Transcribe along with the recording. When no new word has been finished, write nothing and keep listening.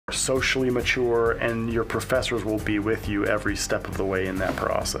socially mature, and your professors will be with you every step of the way in that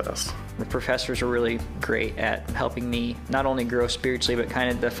process. The professors are really great at helping me not only grow spiritually, but kind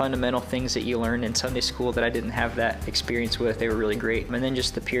of the fundamental things that you learn in Sunday school that I didn't have that experience with. They were really great. And then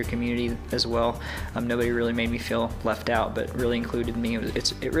just the peer community as well. Nobody really made me feel left out, but really included me.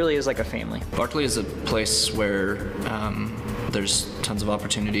 It really is like a family. Barclay is a place where there's tons of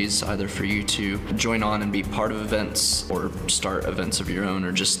opportunities either for you to join on and be part of events or start events of your own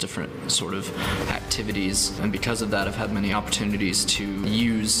or just different sort of activities. And because of that, I've had many opportunities to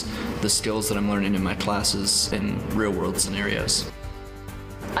use the skills that I'm learning in my classes in real-world scenarios.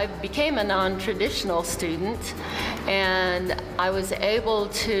 I became a non-traditional student, and I was able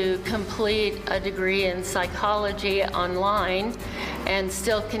to complete a degree in psychology online and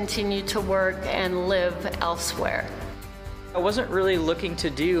still continue to work and live elsewhere. I wasn't really looking to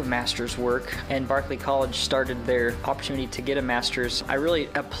do master's work, and Barclay College started their opportunity to get a master's. I really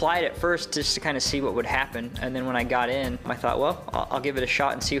applied at first just to kind of see what would happen, and then when I got in, I thought, well, I'll give it a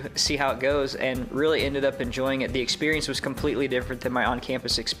shot and see how it goes, and really ended up enjoying it. The experience was completely different than my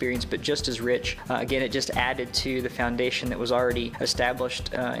on-campus experience, but just as rich. Again, it just added to the foundation that was already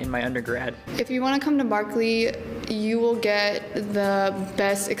established in my undergrad. If you want to come to Barclay, you will get the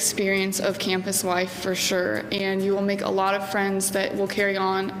best experience of campus life for sure, and you will make a lot of friends that will carry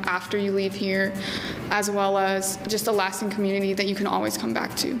on after you leave here, as well as just a lasting community that you can always come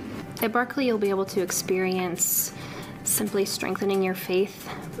back to. At Barclay, you'll be able to experience simply strengthening your faith,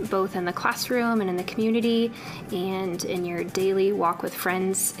 both in the classroom and in the community and in your daily walk with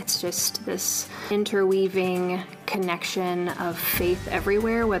friends. It's just this interweaving connection of faith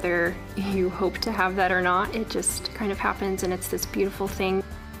everywhere, whether you hope to have that or not. It just kind of happens, and it's this beautiful thing.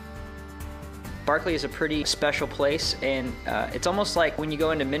 Barclay is a pretty special place, and it's almost like when you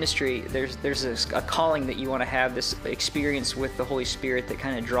go into ministry, there's a calling that you want to have, this experience with the Holy Spirit that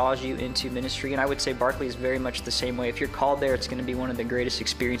kind of draws you into ministry, and I would say Barclay is very much the same way. If you're called there, it's going to be one of the greatest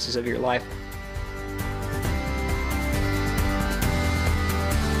experiences of your life.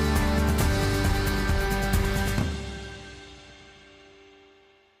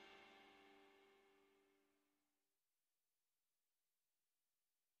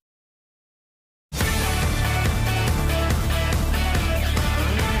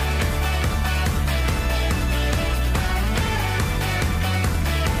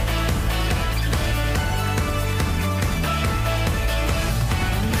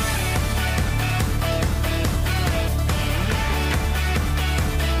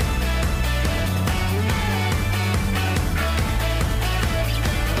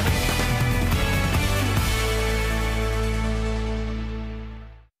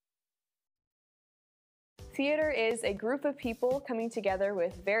 Theater is a group of people coming together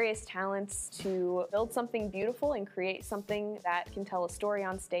with various talents to build something beautiful and create something that can tell a story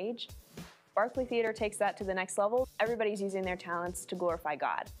on stage. Barclay Theater takes that to the next level. Everybody's using their talents to glorify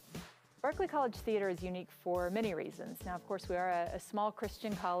God. Barclay College Theater is unique for many reasons. Now, of course, we are a small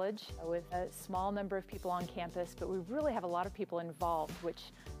Christian college with a small number of people on campus, but we really have a lot of people involved,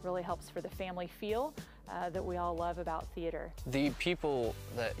 which really helps for the family feel that we all love about theater. The people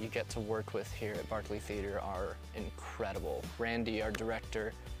that you get to work with here at Barclay Theater are incredible. Randy, our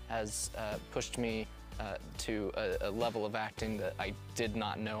director, has pushed me to a level of acting that I did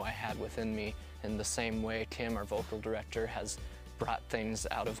not know I had within me. In the same way, Kim, our vocal director, has brought things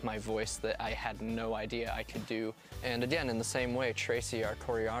out of my voice that I had no idea I could do. And again, in the same way, Tracy, our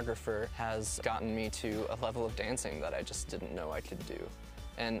choreographer, has gotten me to a level of dancing that I just didn't know I could do.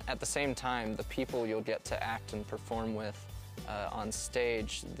 And at the same time, the people you'll get to act and perform with on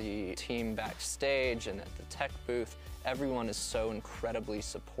stage, the team backstage and at the tech booth, everyone is so incredibly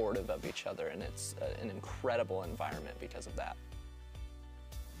supportive of each other, and it's an incredible environment because of that.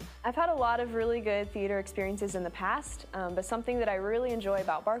 I've had a lot of really good theater experiences in the past, but something that I really enjoy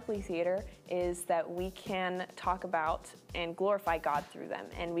about Barclay Theater is that we can talk about and glorify God through them,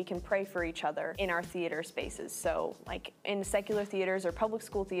 and we can pray for each other in our theater spaces. So like in secular theaters or public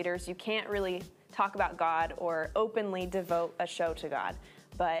school theaters, you can't really talk about God or openly devote a show to God.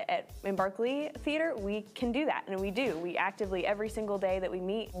 But in Barclay Theater, we can do that, and we do. We actively, every single day that we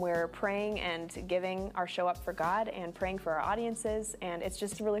meet, we're praying and giving our show up for God and praying for our audiences, and it's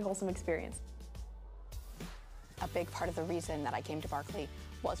just a really wholesome experience. A big part of the reason that I came to Barclay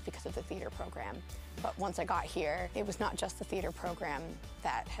was because of the theater program. But once I got here, it was not just the theater program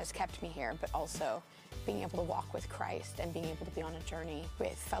that has kept me here, but also being able to walk with Christ and being able to be on a journey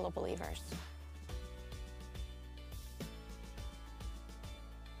with fellow believers.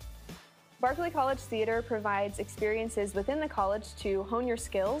 Barclay College Theater provides experiences within the college to hone your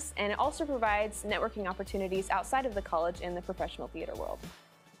skills, and it also provides networking opportunities outside of the college in the professional theater world.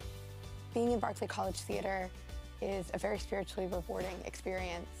 Being in Berkeley College Theater is a very spiritually rewarding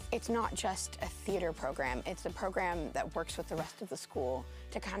experience. It's not just a theater program, it's a program that works with the rest of the school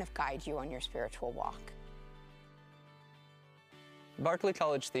to kind of guide you on your spiritual walk. Berkeley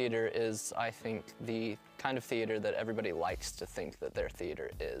College Theater is, I think, the kind of theater that everybody likes to think that their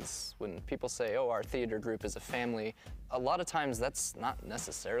theater is. When people say, oh, our theater group is a family, a lot of times that's not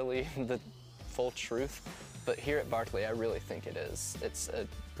necessarily the full truth, but here at Berkeley, I really think it is. It's a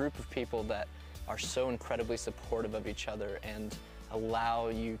group of people that are so incredibly supportive of each other and allow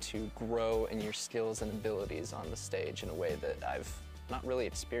you to grow in your skills and abilities on the stage in a way that I've not really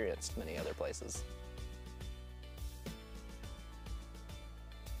experienced many other places.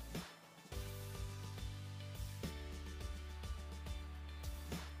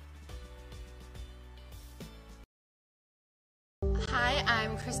 Hi,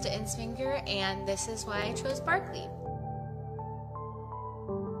 I'm Krista Insfinger, and this is why I chose Berkeley.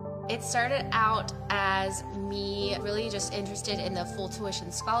 It started out as me really just interested in the full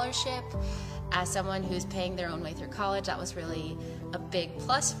tuition scholarship. As someone who's paying their own way through college, that was really a big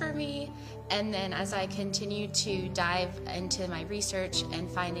plus for me. And then as I continued to dive into my research and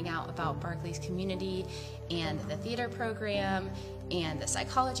finding out about Berkeley's community and the theater program and the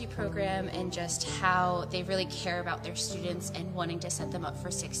psychology program and just how they really care about their students and wanting to set them up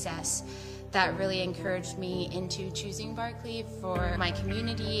for success, that really encouraged me into choosing Berkeley for my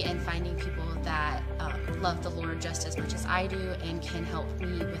community and finding people that love the Lord just as much as I do and can help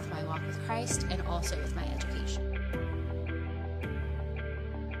me with my walk with Christ and also with my education.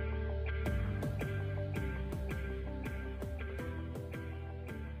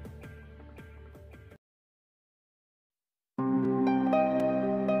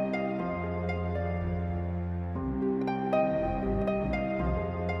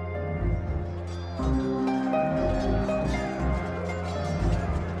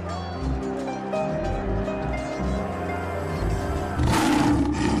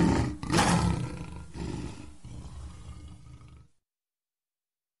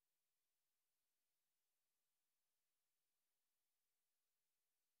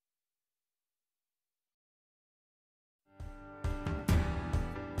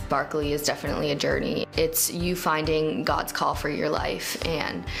 Berkeley is definitely a journey. It's you finding God's call for your life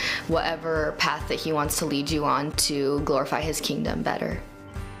and whatever path that He wants to lead you on to glorify His kingdom better.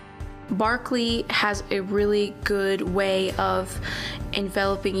 Berkeley has a really good way of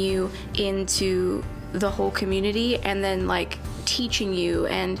enveloping you into the whole community and then teaching you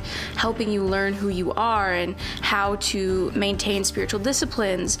and helping you learn who you are and how to maintain spiritual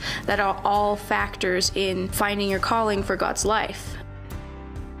disciplines that are all factors in finding your calling for God's life.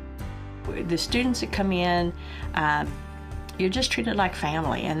 The students that come in, you're just treated like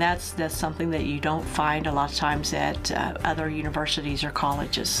family, and that's something that you don't find a lot of times at other universities or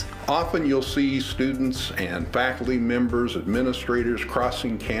colleges. Often you'll see students and faculty members, administrators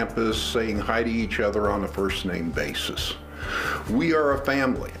crossing campus saying hi to each other on a first-name basis. We are a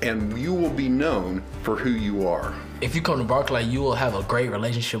family, and you will be known for who you are. If you come to Berkeley, you will have a great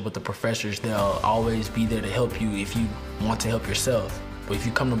relationship with the professors. They'll always be there to help you if you want to help yourself. But if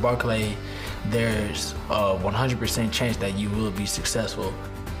you come to Berkeley, there's a 100% chance that you will be successful.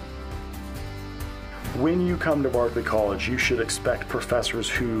 When you come to Berkeley College, you should expect professors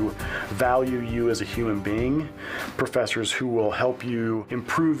who value you as a human being, professors who will help you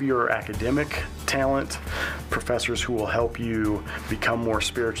improve your academic talent, professors who will help you become more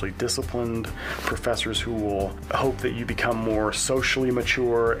spiritually disciplined, professors who will hope that you become more socially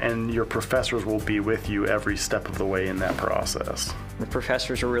mature, and your professors will be with you every step of the way in that process. The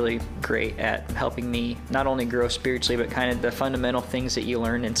professors are really great at helping me not only grow spiritually, but kind of the fundamental things that you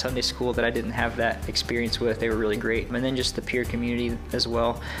learn in Sunday school that I didn't have that experience with. They were really great. And then just the peer community as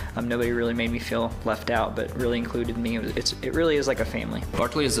well. Nobody really made me feel left out, but really included me. It really is like a family.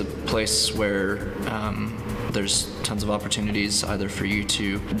 Berkeley is a place where there's tons of opportunities either for you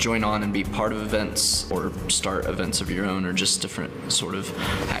to join on and be part of events or start events of your own or just different sort of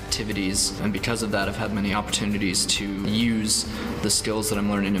activities. And because of that, I've had many opportunities to use the skills that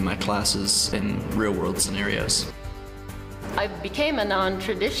I'm learning in my classes in real-world scenarios. I became a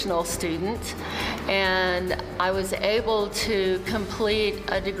non-traditional student, and I was able to complete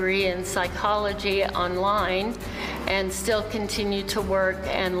a degree in psychology online and still continue to work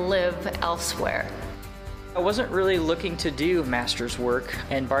and live elsewhere. I wasn't really looking to do master's work,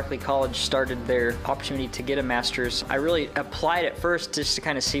 and Berkeley College started their opportunity to get a master's. I really applied at first just to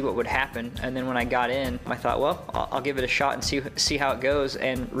kind of see what would happen, and then when I got in, I thought, well, I'll give it a shot and see how it goes,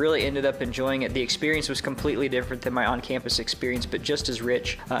 and really ended up enjoying it. The experience was completely different than my on-campus experience, but just as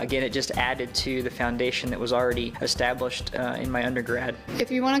rich. Again, it just added to the foundation that was already established in my undergrad. If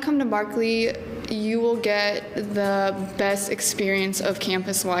you want to come to Berkeley, you will get the best experience of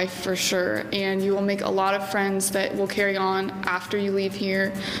campus life for sure, and you will make a lot of friends that will carry on after you leave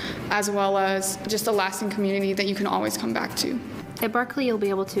here, as well as just a lasting community that you can always come back to. At Berkeley, you'll be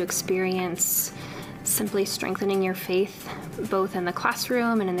able to experience simply strengthening your faith, both in the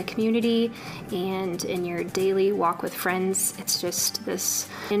classroom and in the community and in your daily walk with friends. It's just this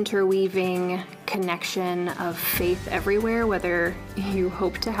interweaving connection of faith everywhere, whether you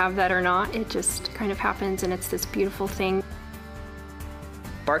hope to have that or not. It just kind of happens, and it's this beautiful thing.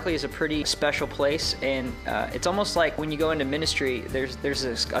 Berkeley is a pretty special place, and it's almost like when you go into ministry, there's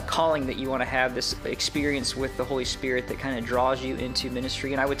a calling that you want to have, this experience with the Holy Spirit that kind of draws you into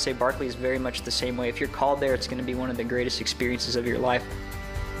ministry, and I would say Berkeley is very much the same way. If you're called there, it's going to be one of the greatest experiences of your life.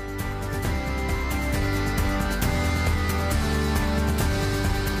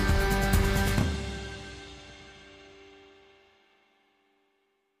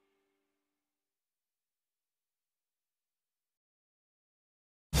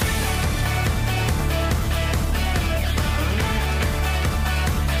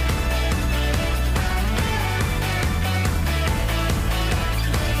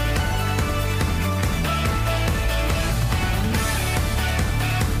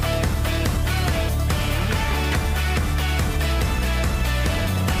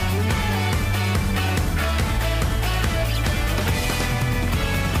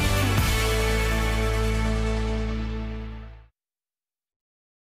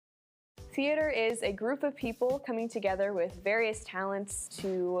 Theater is a group of people coming together with various talents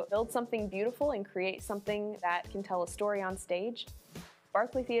to build something beautiful and create something that can tell a story on stage.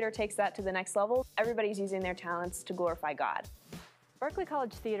 Berkeley Theater takes that to the next level. Everybody's using their talents to glorify God. Berkeley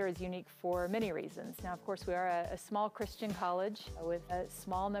College Theater is unique for many reasons. Now, of course, we are a small Christian college with a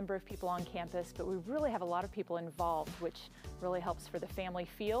small number of people on campus, but we really have a lot of people involved, which really helps for the family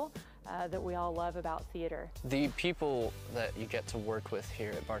feel that we all love about theater. The people that you get to work with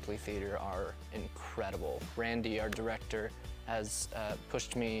here at Berkeley Theater are incredible. Randy, our director, has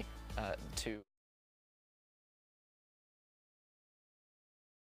pushed me to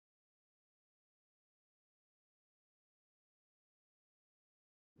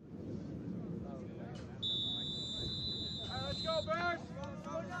let's go, Birds!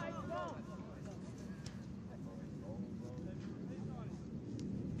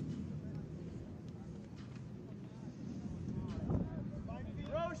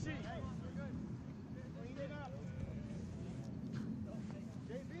 Roshi! Clean it up.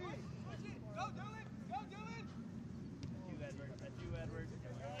 JB! Go, Dylan! Go, Dylan! That's you, Edward.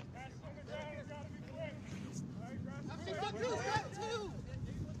 Pass on the ground. It's got to be quick. All right, Grant. Two!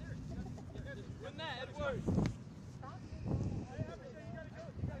 Win that, Edward!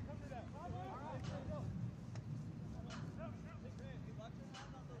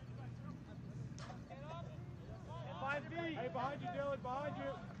 Hey, behind you, Dylan, behind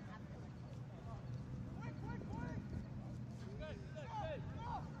you. Quick, quick, quick. Good.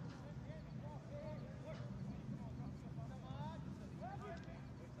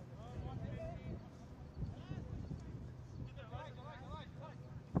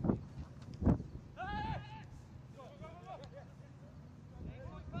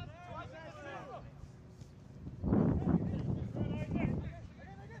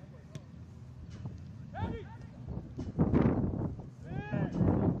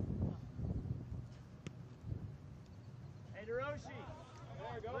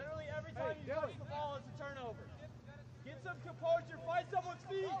 Literally every time you touch the ball, it's a turnover. Get some composure, find someone's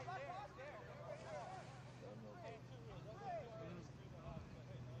feet.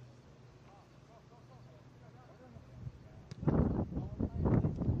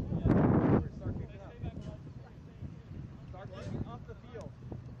 Start kicking up the field.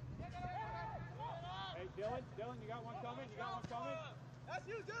 Hey, Dylan, you got one coming? That's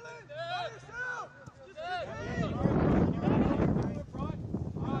you, Dylan! By yourself!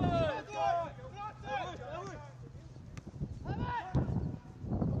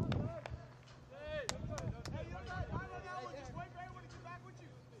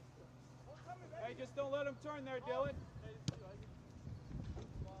 Hey, just don't let him turn there, Dylan.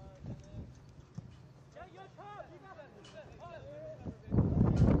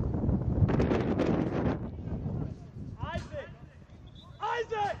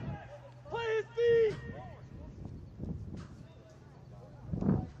 Isaac! Play his feet!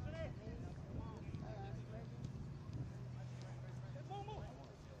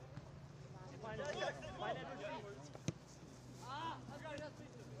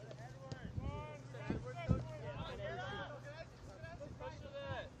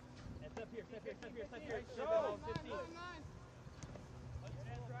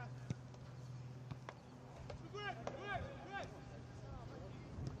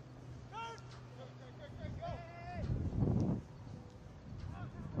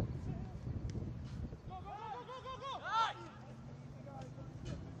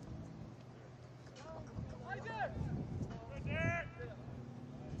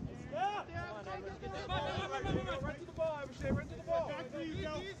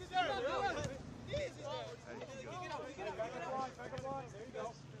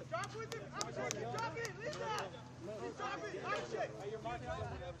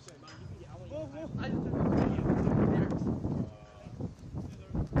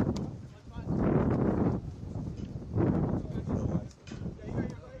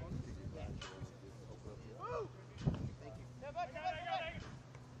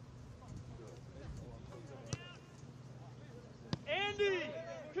 Andy,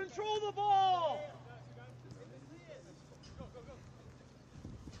 control the ball.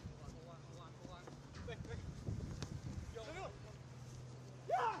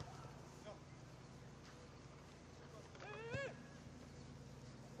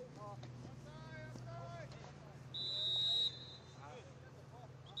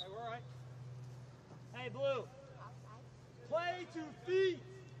 Hey, we're all right. Hey, Blue. Play to feet.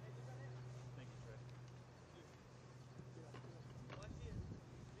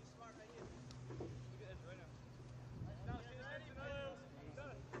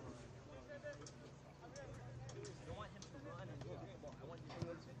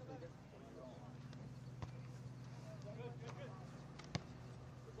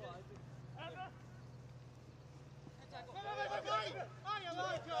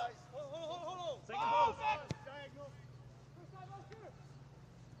 Second post. Diagonal.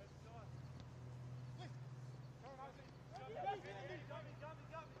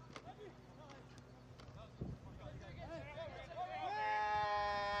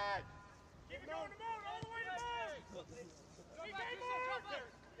 Keep it going to mode, all the way to mode.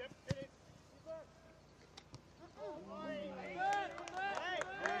 Yep, hit it.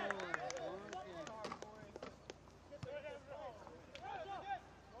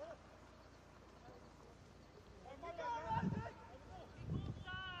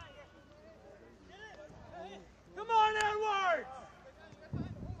 Come on, Edwards!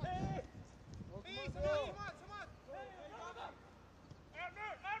 Hey! Come on! Abner!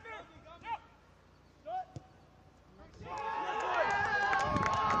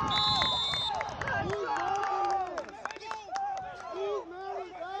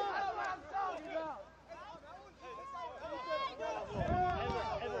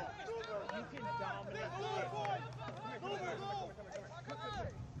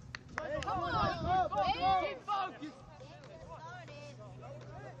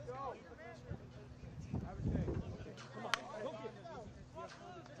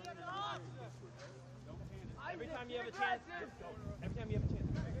 Every time you have a chance, every time you have a chance.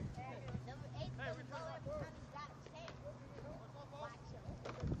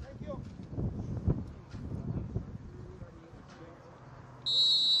 Thank you.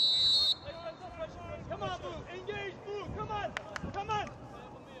 Come on, Blue. Engage, Blue. Come on. Come on.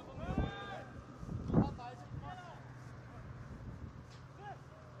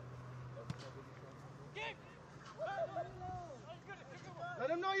 Let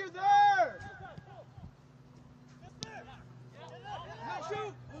him know you're there. Now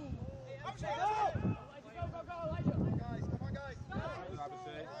shoot. Go. Go, Elijah. Come on, guys. Come on, guys.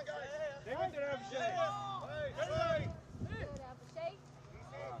 Stay right there, Abhishek.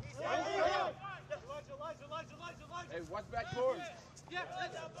 Hey, watch back forward. Yeah.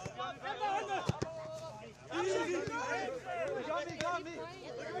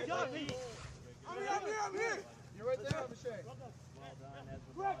 Got me. I'm here. You're right there, Abhishek.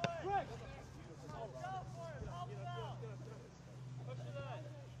 Greg.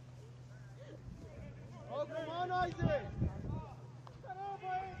 Oh, come on, Isaac.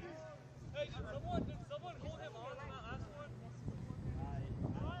 Hey, did someone hold him on that last one? It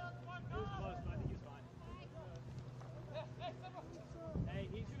was close, but I think he's fine. Hey,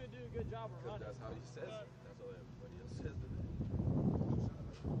 he's going to do a good job of running. That's how he says it. That's how everybody else says it.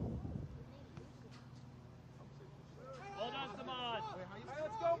 Hold on, Samad. All right,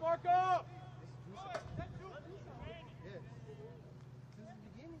 let's go, Marco. Since the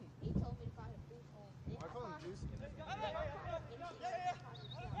beginning. He told me to find a food home. I call him Juicy.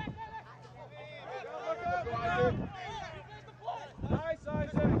 Nice,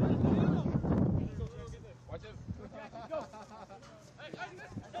 Isaac.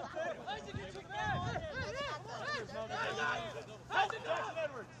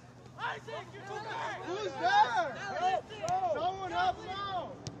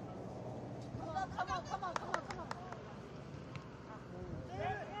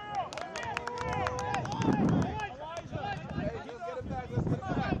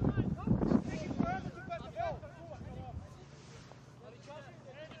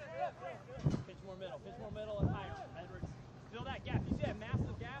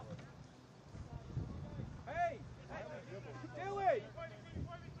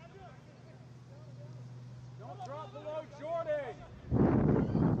 Jordan!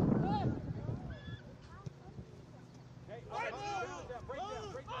 Hey, break down.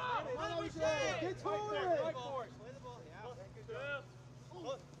 Get to it! Right for it. Play the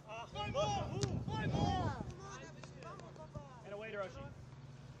ball. And away to Roshi.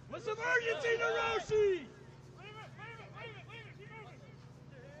 With some urgency to Roshi!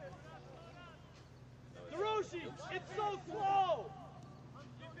 To Roshi! It's so slow!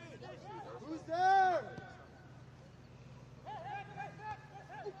 Who's there?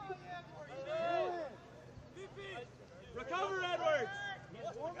 Recover, Edwards!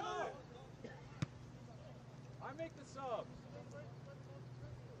 I make the subs.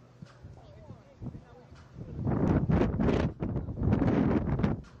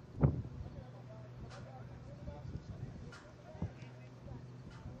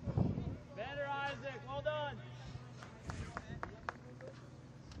 Vander Isaac, well done.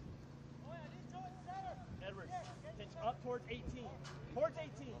 Edwards, pitch up towards 18. Towards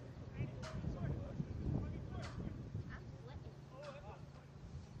 18.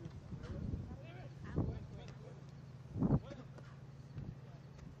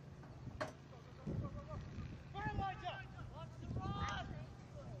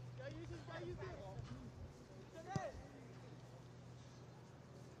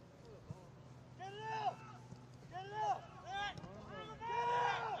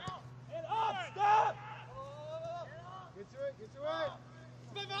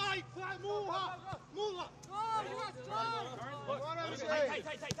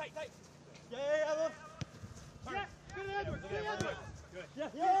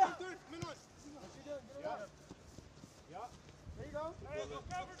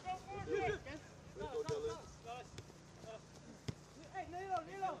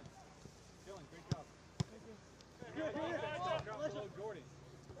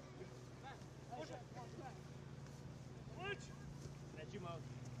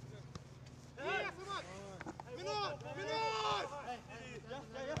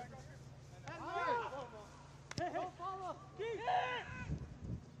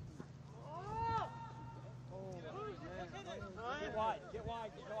 Get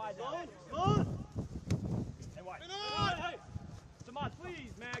wide now. And wide. Hey, Samad,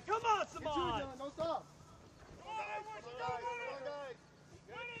 please, man. Come on, Samad. Don't stop. Come on, guys.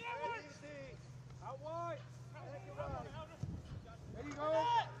 Out wide. There you go.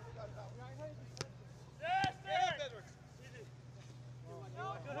 Yes, there.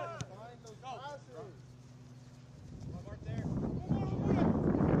 Find those passes. Mark there.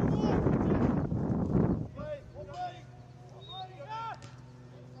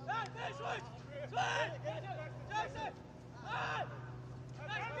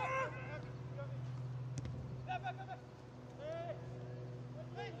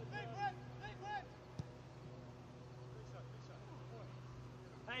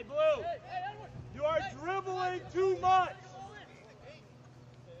 Hey, Blue, you are dribbling too much.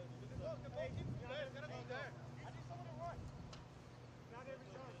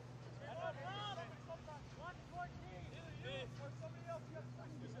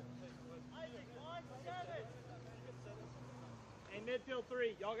 And midfield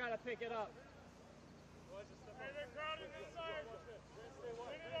 3, y'all got to pick it up. Hey, they're crowded inside.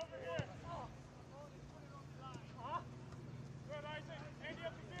 Bring it over here. Good, Isaac. Andy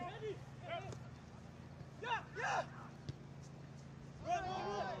up the field. Andy. Yeah.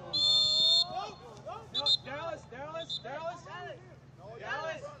 No,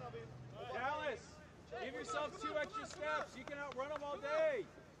 Dallas. Give yourself 2 extra steps. You can outrun them all day.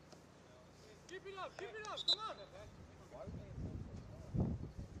 Keep it up. Come on.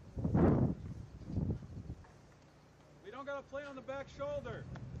 We don't got to play on the back shoulder.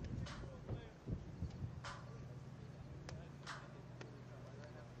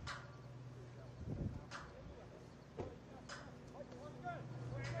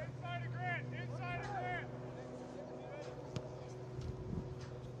 Inside of Grant.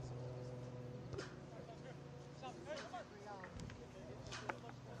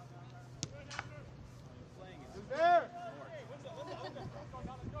 Who's there?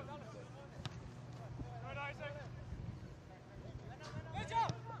 Good, Isaac. Good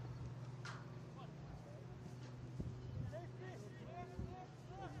job.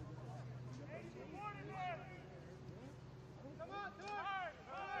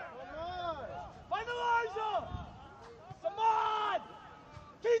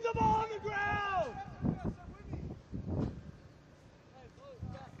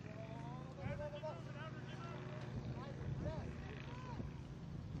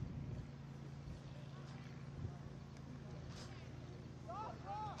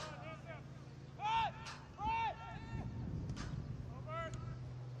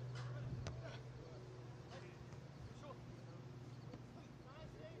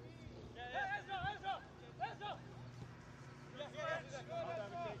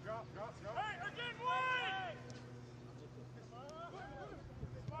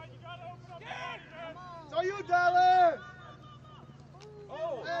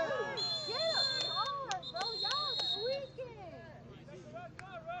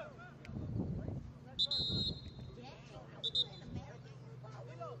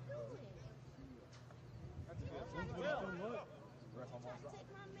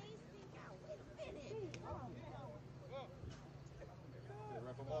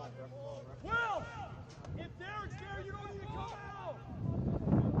 Will! If Derek's there, you don't need to come out!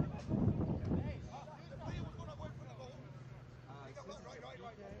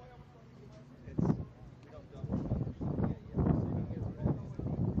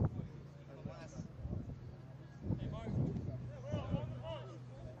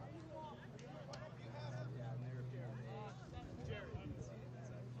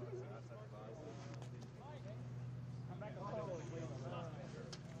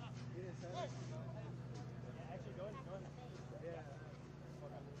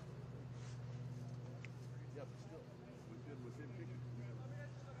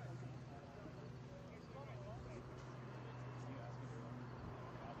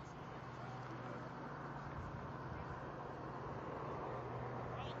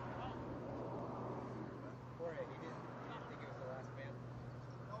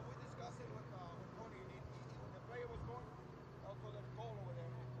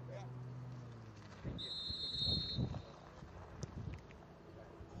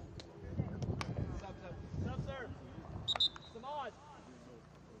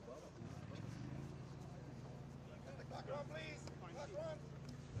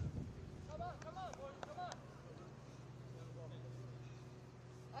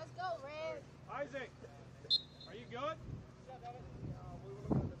 Let's go, Red. Isaac, are you good? We were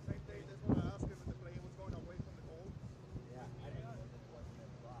looking at the same day. That's what I asked him if the play was going away from the goal. Yeah, I didn't know what the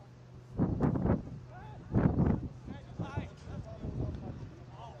block.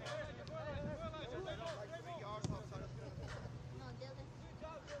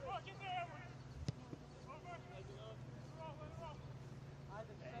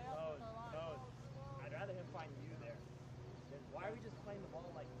 I'd rather him find you there. Why are we just playing the ball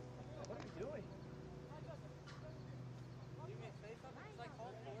like this? What are we doing? You may say something? It's like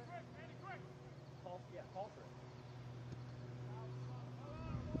call for it. Call for it.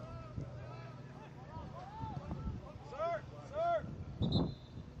 Sir! Sir!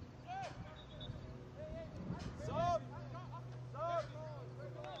 Sub! Sub!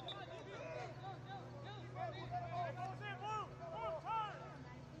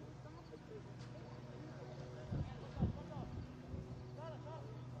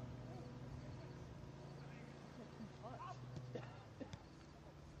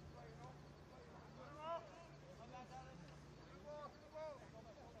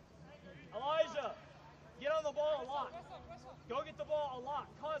 Elijah, get on the ball a lot. Go get the ball a lot,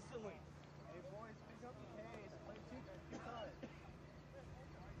 constantly. Hey boys, pick up the pace. Play two times.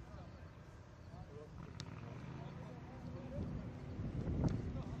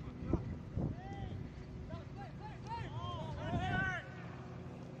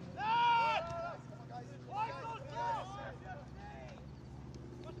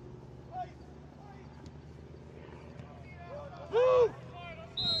 Move!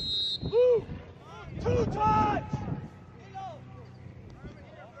 Move! 2 times!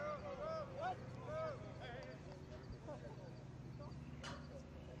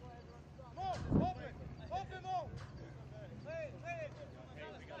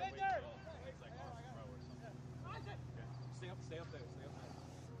 Stay up there.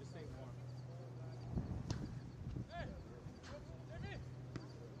 Just stay warm. Hey! Jimmy!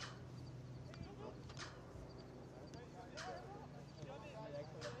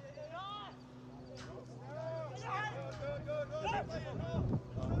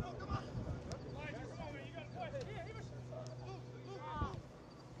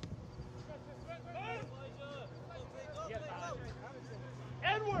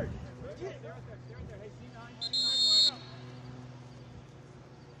 Edward! Stay right there. Hey, C9.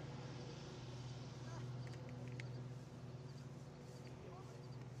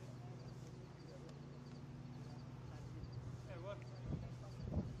 Hey, what?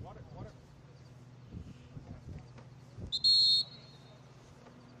 Water.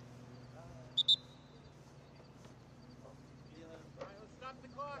 Stop the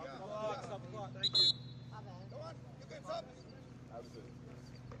clock. Stop the clock. Thank you. My bad. Come on. You good, sub? Absolutely.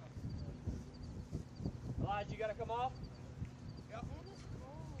 Elijah, you gotta come off. Yep.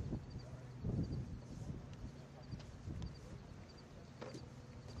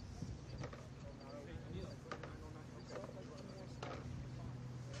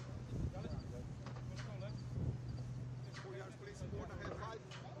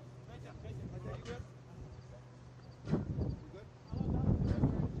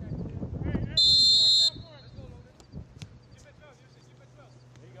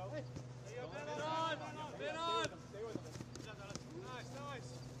 Stay with him.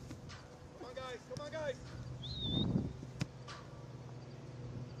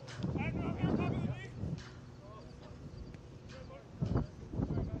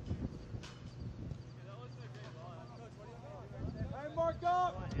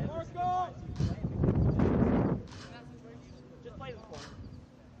 Marco! Just play the corner.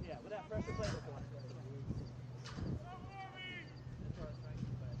 Yeah, with that pressure, play the corner.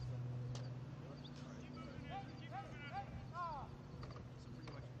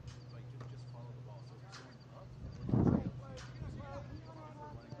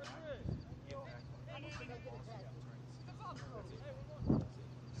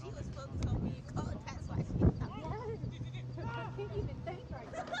 She was focused on being called. That's why she was like, I can't even think right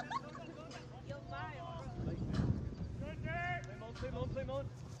now. Your mind, Play Mon.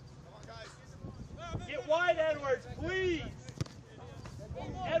 Come on, guys. Get wide, Edwards, please.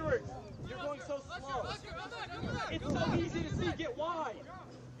 Edwards, you're going so slow. It's so easy to see. Get wide.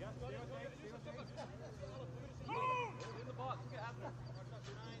 In the box. Look at Abner.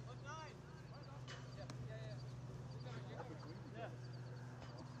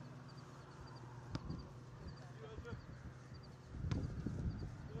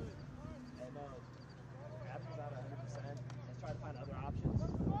 Abner's out 100%. Let's try to find other options.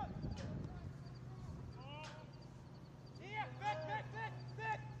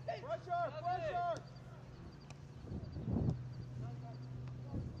 Pressure!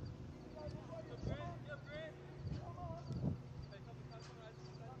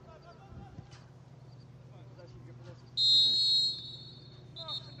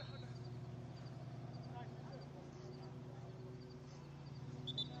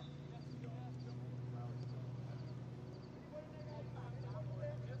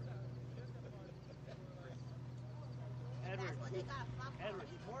 Edward,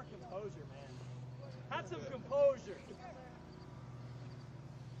 more composure, man. Have some composure.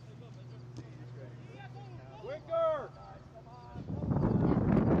 Quicker!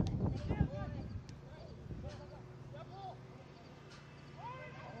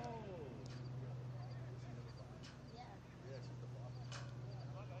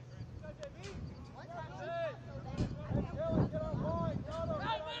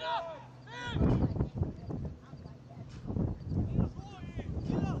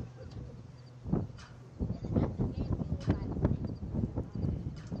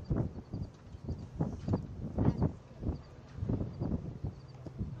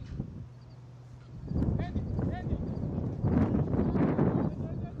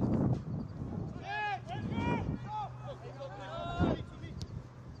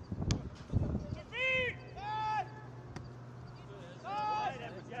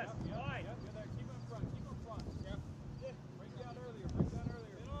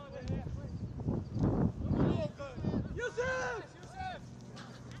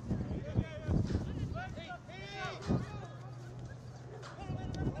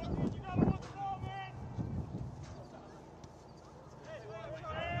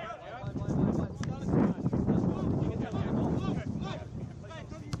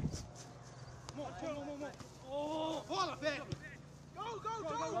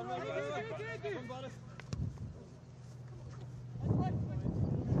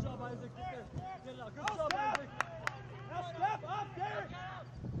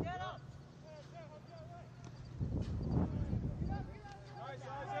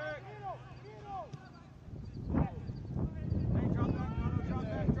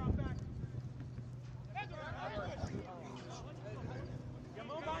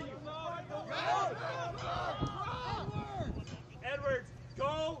 Edwards,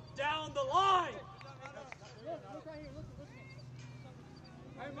 go down the line! Look right here, look at me.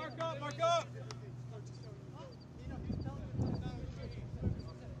 Hey, mark up!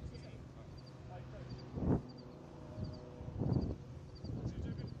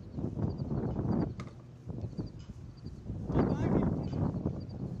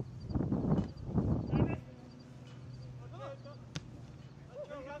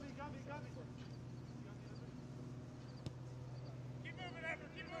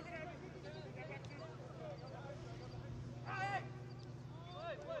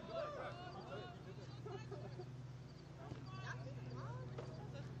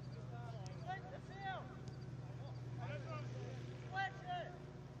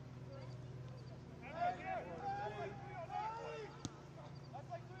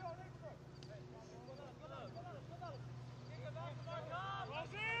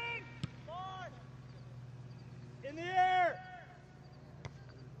 In the air!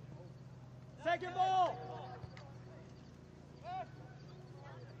 Second ball!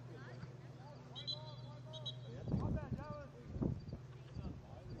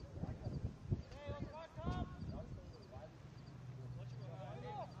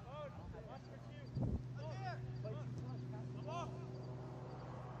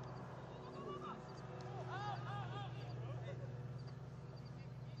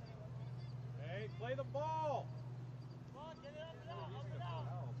 Play the ball.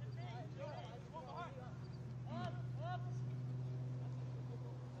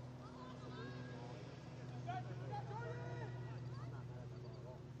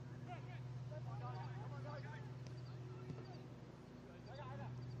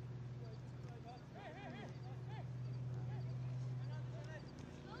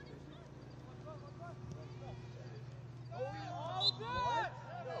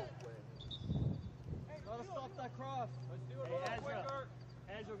 Let us stop that cross. Let's do it a little quicker.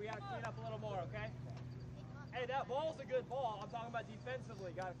 Ezra, we got to clean up a little more, okay? Hey, that ball's a good ball. I'm talking about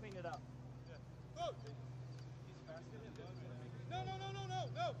defensively. Got to clean it up. Go.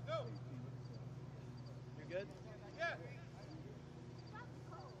 No. You're good? Yeah.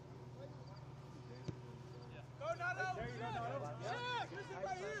 Go, Nato. There you go, Nato. Yeah.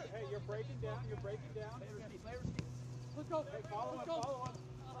 Right here. Hey, you're breaking down. Play receive. Let's go. Hey, follow him.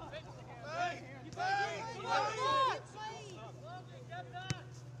 Hey!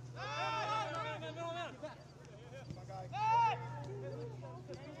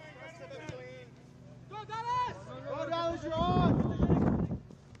 Go, Dallas, you're on!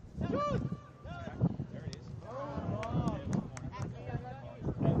 Shoot! There it is.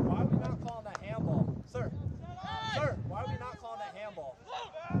 Hey, why are we not calling that handball? Sir, why are we not calling that handball?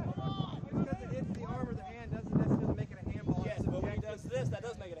 Because it hits the arm or the hand doesn't necessarily make it a handball. Yes, but when he does this, that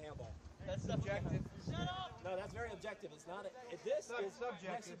does make it a handball. That's subjective. Shut up! No, that's very objective. It's not. This is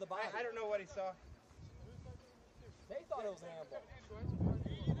subjective. Next to the body. I don't know what he saw. They thought it was a handball. Like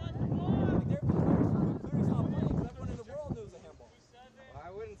they're clearly stopped playing because everyone in the world knew it was a handball. Well,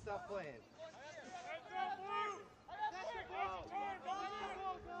 I wouldn't stop playing.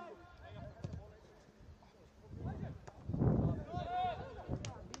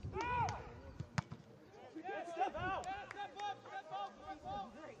 Step out! Step up! Come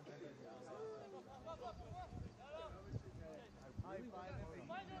on.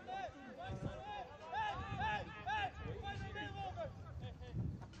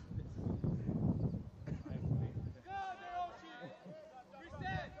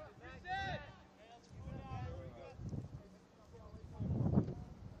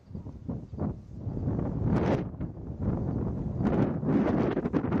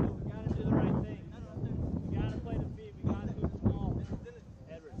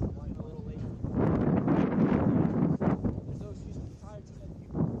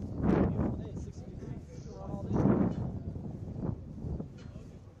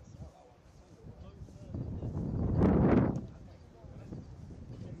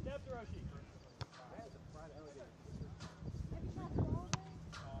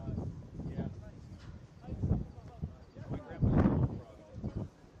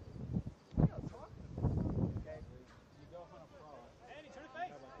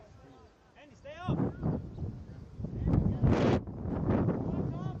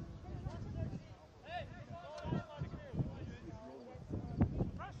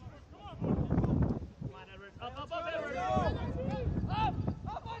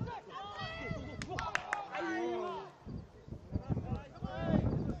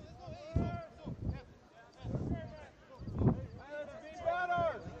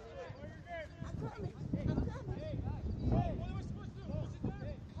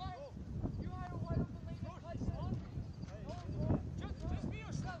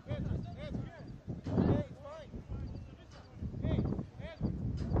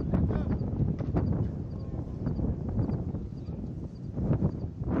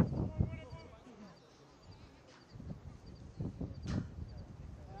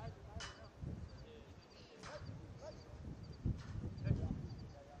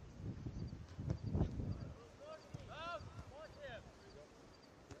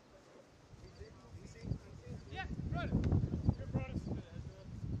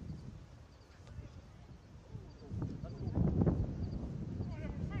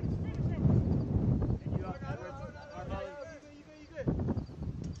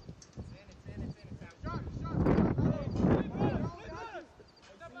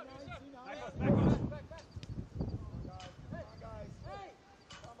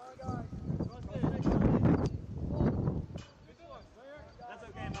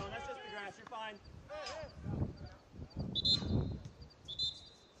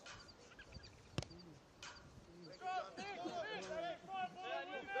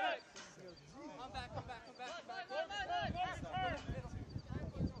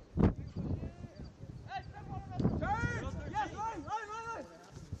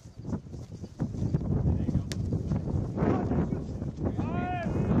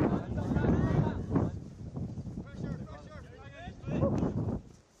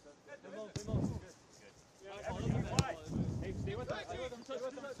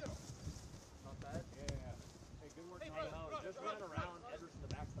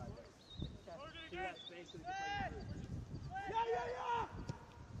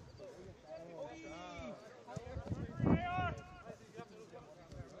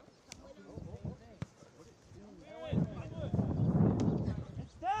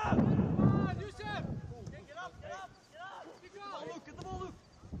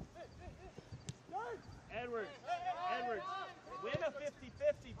 Edwards, Edwards, win a 50-50,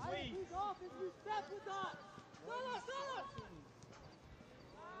 please.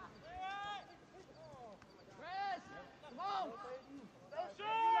 Chris, come on!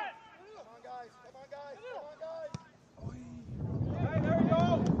 Shoot! Come on, guys. Come on, guys. Come on, guys. Hey, there we go.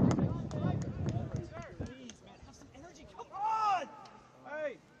 Please, man, have some energy. Come on!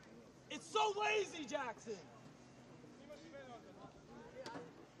 Hey, it's so lazy, Jackson.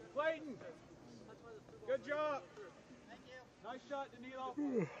 Clayton, good job. Thank you. Nice shot, Danilo.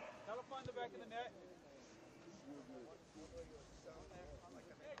 That'll find the back of the net.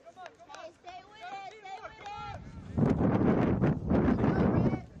 Hey, come on, come on. Hey, stay with it, stay with it.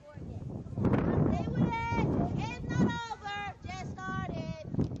 Stay with it. It's not over, just started.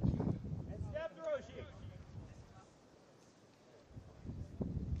 And step through, Sheik.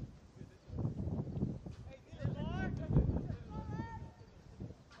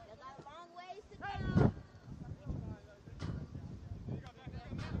 You got a long ways to go.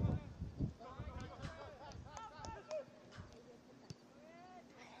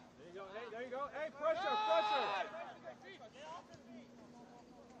 There you go. Hey, there you go. Hey, pressure, pressure.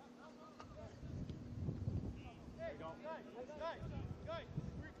 There you go. Guys,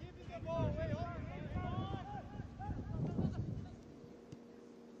 we're keeping the ball way over.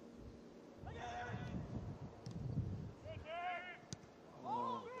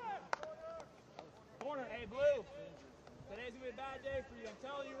 Corner, hey, Blue. Today's gonna be a bad day for you. I'm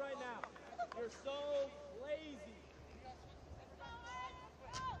telling you right now. You're so lazy.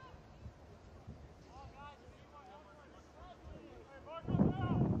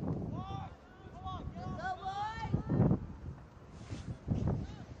 Go, boy.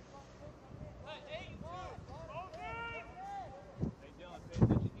 Hey, Dylan, pay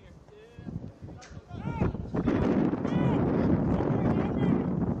attention here.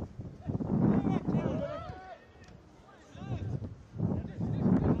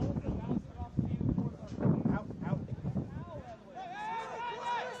 Out, out.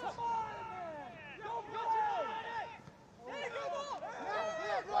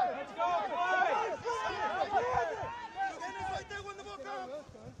 Let's go, boys! Right there when the ball comes.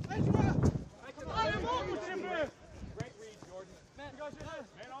 Great read, Jordan. Man,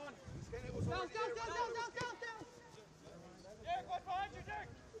 man on. Down. Derek, what's behind you, Derek?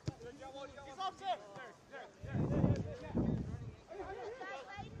 He's offset.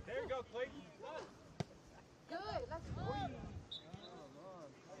 There you go, Clayton. Good, let's go.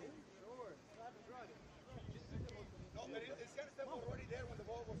 No, but it's kind of stuff already there when the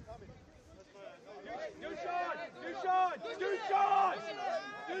ball was coming. Do Sean! Do Sean! Do Sean!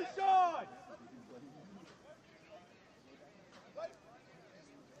 Do Sean!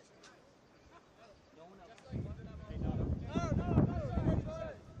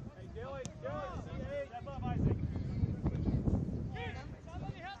 Hey, Dylan, step up, Isaac.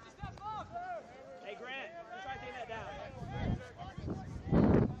 Somebody help me step up. Hey, Grant, you try to take that down.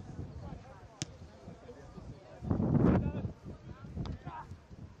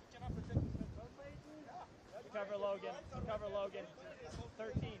 Cover Logan. Cover Logan.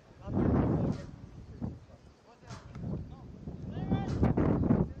 13. On 13, Logan.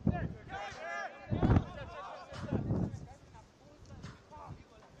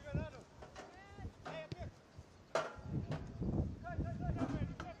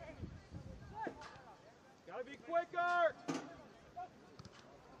 Gotta be quicker! No.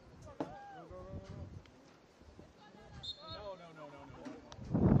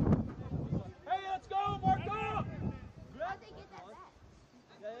 Hey, let's go, Marco! How'd they get that back?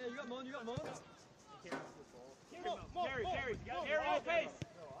 Yeah, you got Moan, Carry, carry all pace.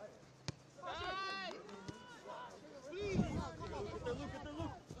 Please. Get their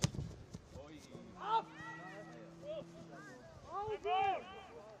loop. Up! Oh, good!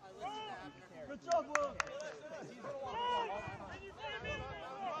 Good job, Will.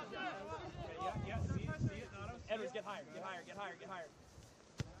 Yeah, see it, Nato? Edwards, get higher.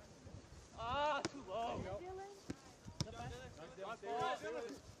 Ah, too low. There you go.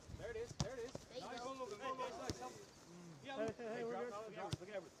 There it is. Nice. Go, Logan. Hey, look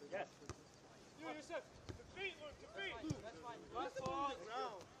at Edwards. Yes. You yourself. To feet, Luke, to feet. That's fine. Last ball.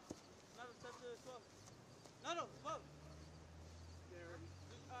 No. Another step to the 12. No, 12.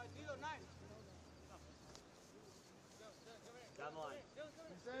 Nilo, 9. Down the line.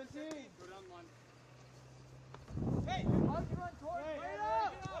 17. Go down the line. Hey, Let's run towards it.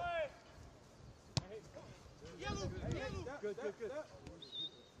 Yellow. Good.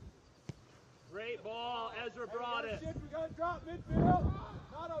 Great ball. Ezra brought it. We got to drop midfield.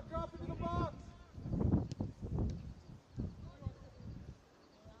 Nato, drop into the box.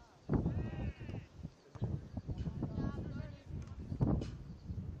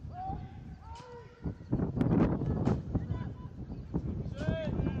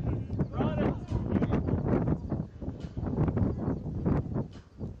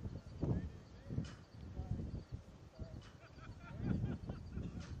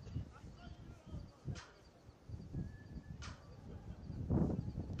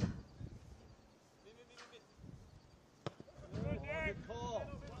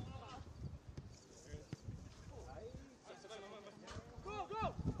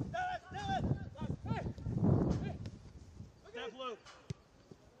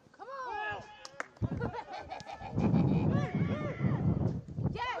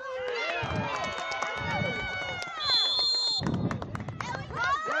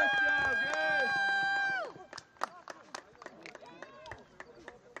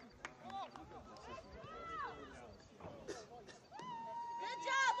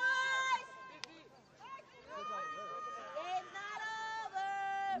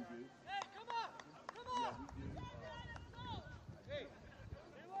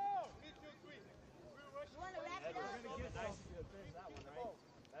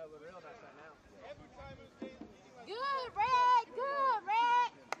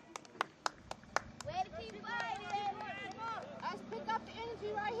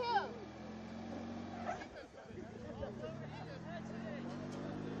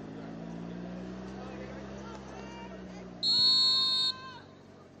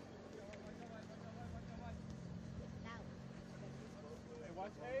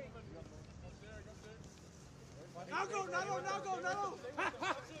 Now go, now go, now go, now go.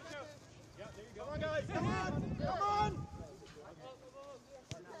 Yeah, there you go. Come on, guys. Come on. Come on.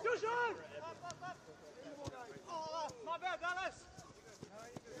 Too short. Oh, my bad, Dallas.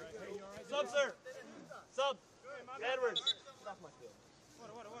 Sub, sir. Sub. Edwards. Get off my field.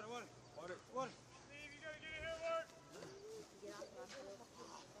 Water. Steve, you gotta get in here, Ward. Get off my field.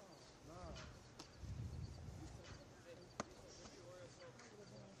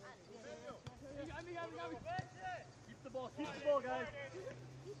 Got me. Keep the ball, guys.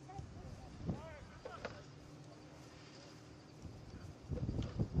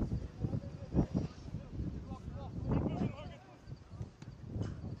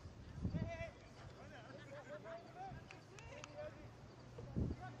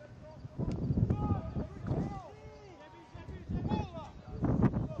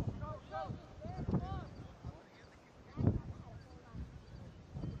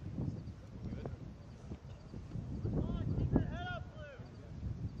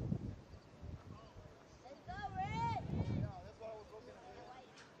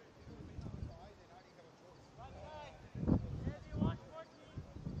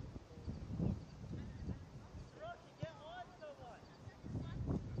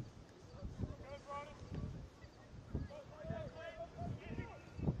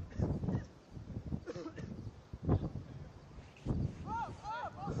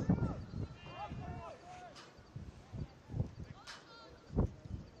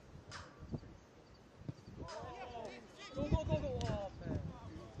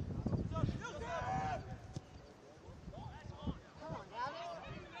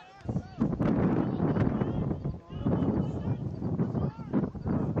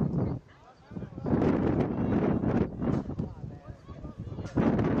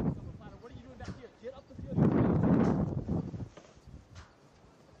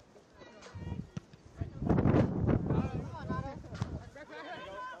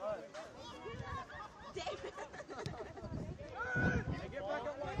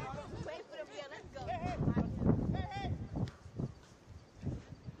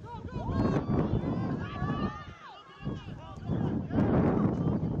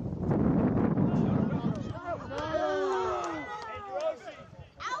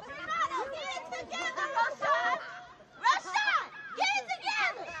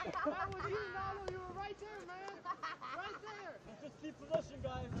 Keep possession,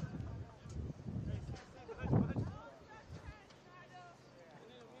 guys.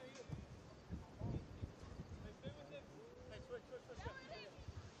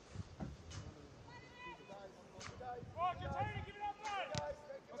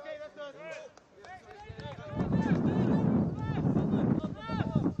 Okay, that's us.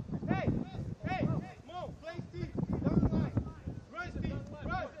 Hey, Mo, play Steve. Down the line. Run, Steve.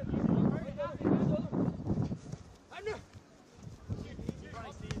 Run.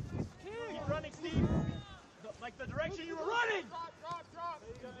 Keep running, Steve. Like the direction you were running.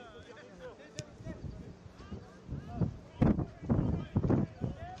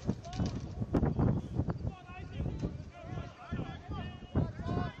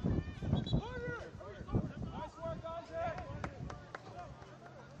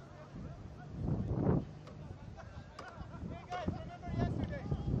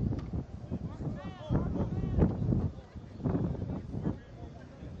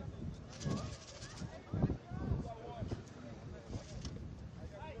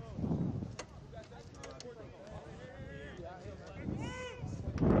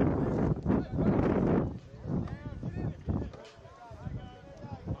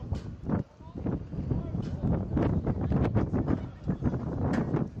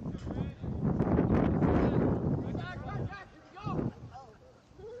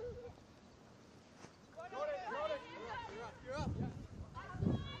 Drop.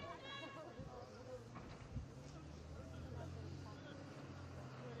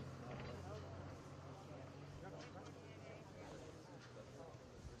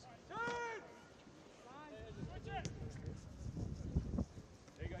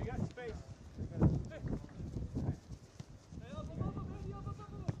 There you go, you got space.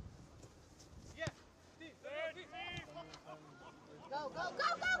 Yeah, Steve. Go!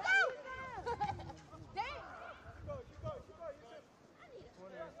 Dang! Keep going.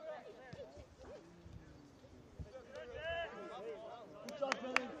 Good job,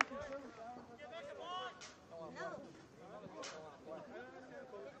 Billy. Get back the ball. No.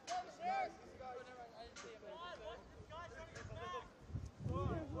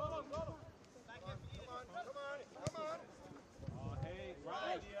 Come on. Oh, hey, right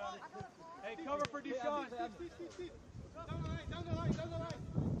idea. Hey, cover for Deshaun. Steve. Down the line.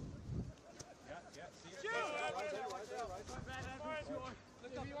 Yeah. See it? Right there.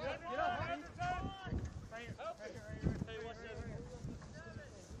 Look up. Get up. Right here. Hey, watch this.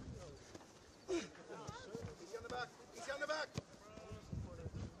 Easy on the back.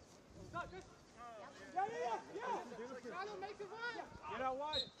 Yeah. Nato, make the run. Get out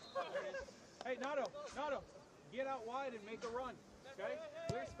wide. Hey, Nato. Get out wide and make a run. Okay?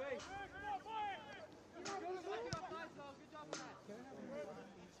 Clear space. Good job on that.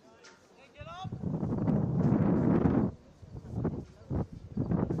 Hey, get up.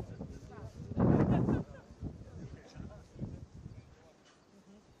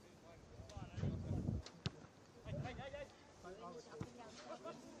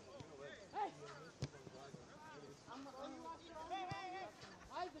 Hey.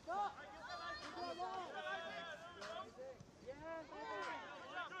 Isaac, up. Yeah.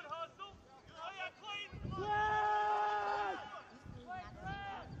 Good hustle. Oh, yeah, clean. Yeah! Play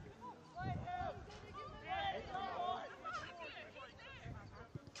him.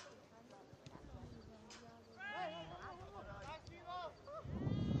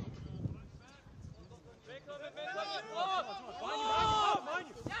 Mind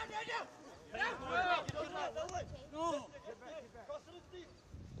you. No. Cross to the deep.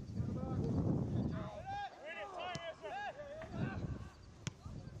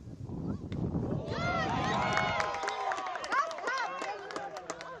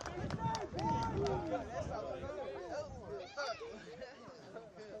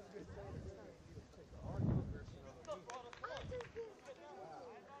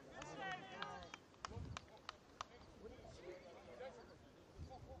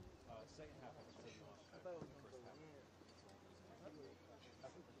 Second half of the first half.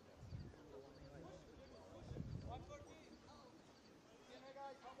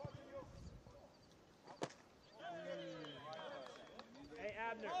 Hey,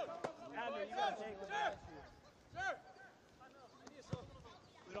 Abner, you gotta take the ball. Sure.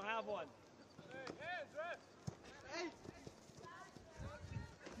 We don't have one. Hey, hands, ref. Hey.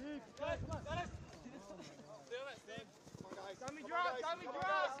 Come on. Got it. Feel it, Big. Come on, guys. Tommy drop.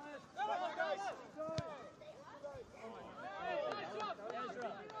 Come on, guys. Ezra,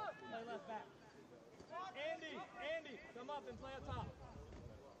 play left back. Andy, come up and play up top.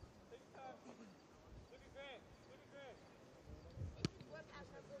 Look at Grant.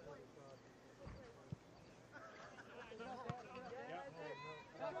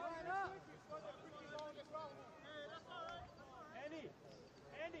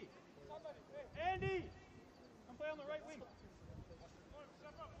 Andy, come play on the right wing.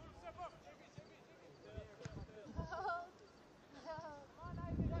 Step up.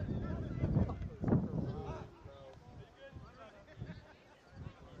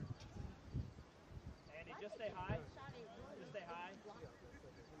 Andy, just stay high.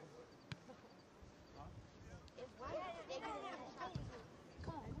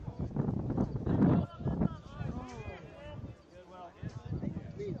 Good, well.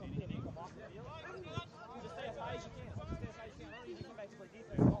 Andy, come off the field. Just stay as high as you can. I don't need you to come back to play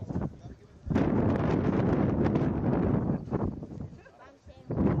defense.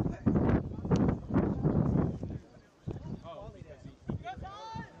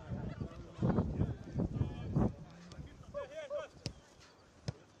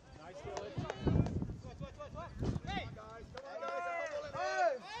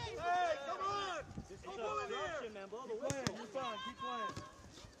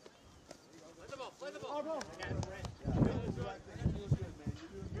 Play the ball. Go.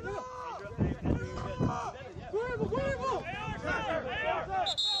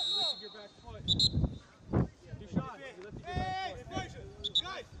 Your back foot. Two shots. Hey, guys.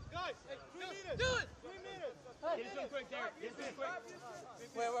 Hey, 3 meters. Do it. 3 meters. Get it to him quick, Derek. Get it to him quick.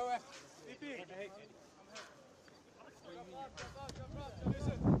 Where? BP. Hey. Jump up.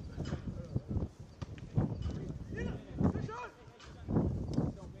 Listen. Get up. Good shot.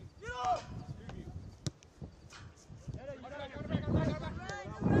 Get up.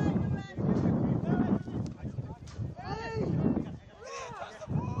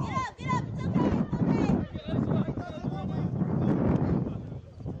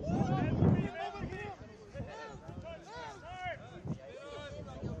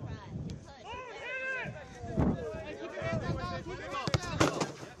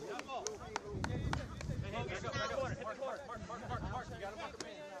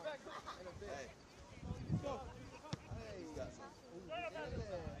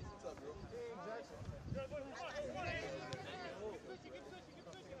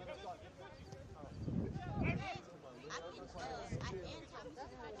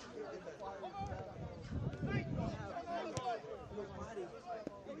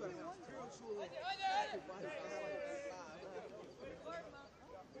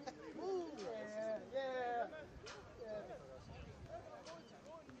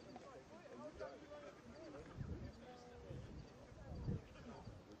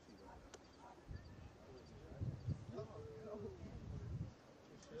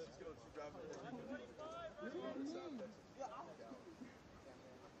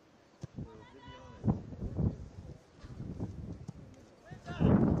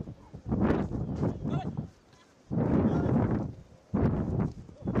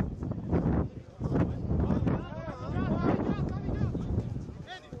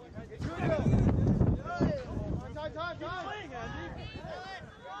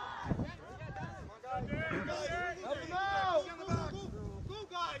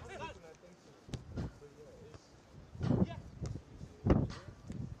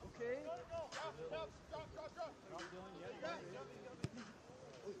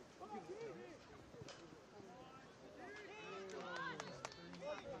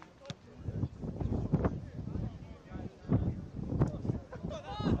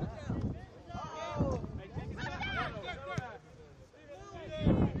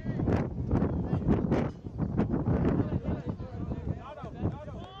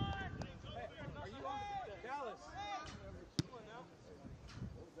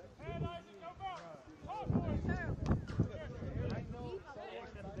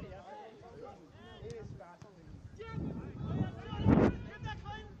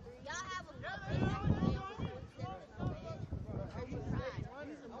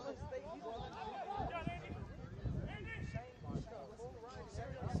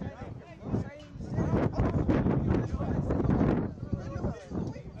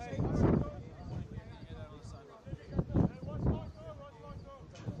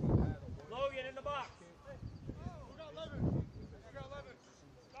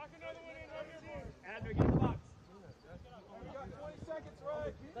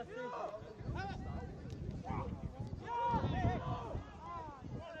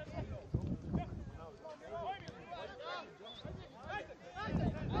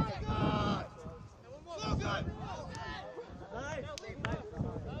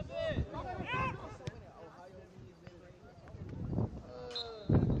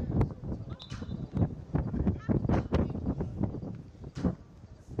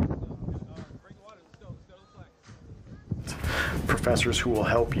 Professors who will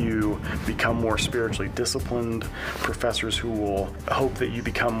help you become more spiritually disciplined, professors who will hope that you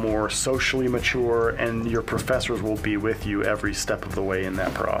become more socially mature, and your professors will be with you every step of the way in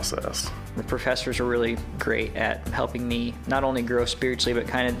that process. The professors are really great at helping me not only grow spiritually, but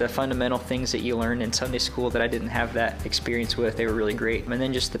kind of the fundamental things that you learn in Sunday school that I didn't have that experience with. They were really great. And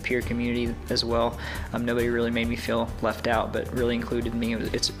then just the peer community as well. Nobody really made me feel left out, but really included me.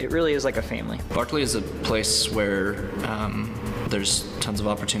 It really is like a family. Barclay is a place where there's tons of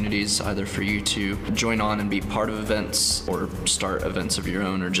opportunities either for you to join on and be part of events or start events of your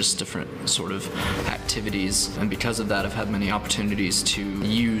own or just different sort of activities. And because of that, I've had many opportunities to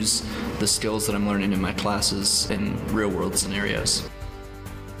use the skills that I'm learning in my classes in real-world scenarios.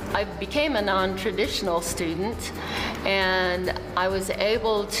 I became a non-traditional student, and I was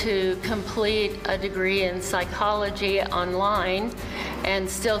able to complete a degree in psychology online and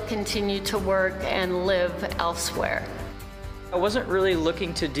still continue to work and live elsewhere. I wasn't really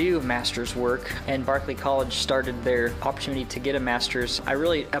looking to do master's work, and Barclay College started their opportunity to get a master's. I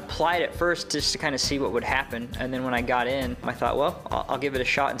really applied at first just to kind of see what would happen, and then when I got in, I thought, well, I'll give it a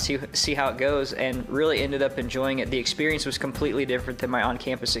shot and see how it goes, and really ended up enjoying it. The experience was completely different than my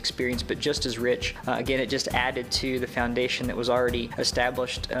on-campus experience, but just as rich. Again, it just added to the foundation that was already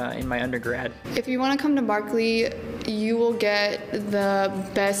established in my undergrad. If you want to come to Barclay, you will get the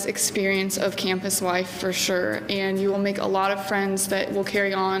best experience of campus life for sure, and you will make a lot of friends that will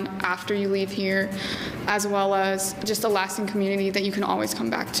carry on after you leave here, as well as just a lasting community that you can always come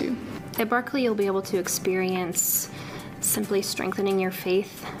back to. At Barclay, you'll be able to experience simply strengthening your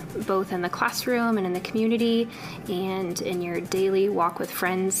faith, both in the classroom and in the community and in your daily walk with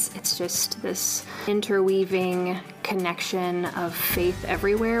friends. It's just this interweaving connection of faith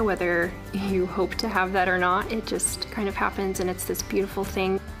everywhere, whether you hope to have that or not. It just kind of happens, and it's this beautiful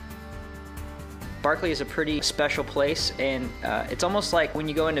thing. Barclay is a pretty special place, and it's almost like when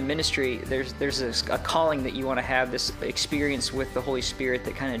you go into ministry, there's a calling that you want to have, this experience with the Holy Spirit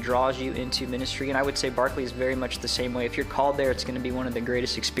that kind of draws you into ministry, and I would say Barclay is very much the same way. If you're called there, it's going to be one of the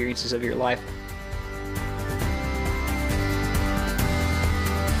greatest experiences of your life.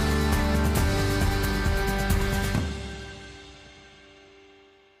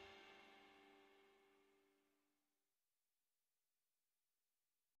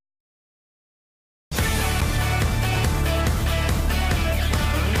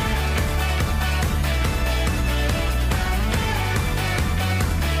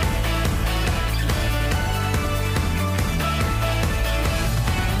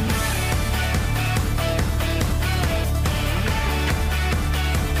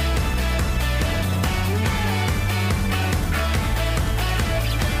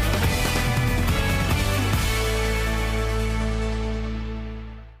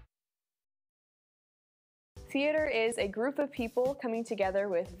 Theater is a group of people coming together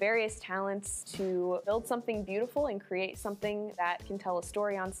with various talents to build something beautiful and create something that can tell a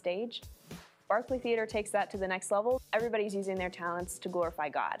story on stage. Barclay Theater takes that to the next level. Everybody's using their talents to glorify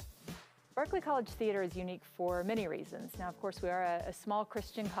God. Berkeley College Theater is unique for many reasons. Now, of course, we are a small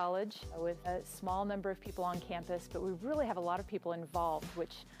Christian college with a small number of people on campus, but we really have a lot of people involved,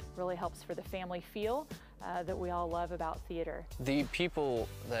 which really helps for the family feel that we all love about theater. The people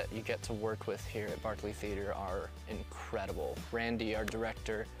that you get to work with here at Barclay Theater are incredible. Randy, our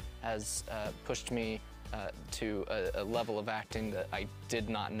director, has pushed me to a level of acting that I did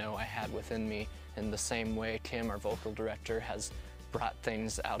not know I had within me. In the same way, Kim, our vocal director, has brought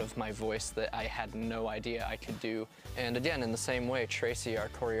things out of my voice that I had no idea I could do. And again, in the same way, Tracy, our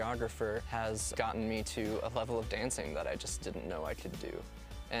choreographer, has gotten me to a level of dancing that I just didn't know I could do.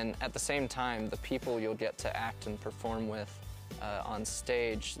 And at the same time, the people you'll get to act and perform with on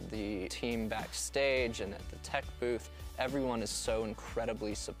stage, the team backstage and at the tech booth, everyone is so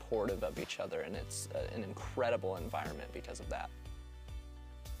incredibly supportive of each other, and it's an incredible environment because of that.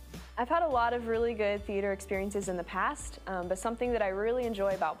 I've had a lot of really good theater experiences in the past, but something that I really enjoy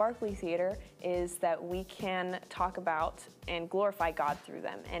about Barclay Theater is that we can talk about and glorify God through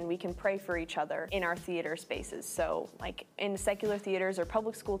them, and we can pray for each other in our theater spaces. So like in secular theaters or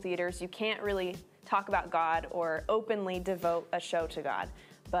public school theaters, you can't really talk about God or openly devote a show to God.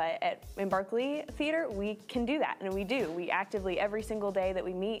 But in Barclay Theater, we can do that, and we do. We actively, every single day that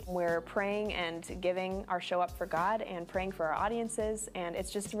we meet, we're praying and giving our show up for God and praying for our audiences, and it's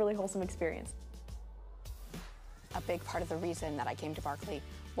just a really wholesome experience. A big part of the reason that I came to Barclay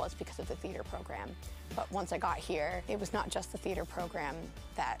was because of the theater program. But once I got here, it was not just the theater program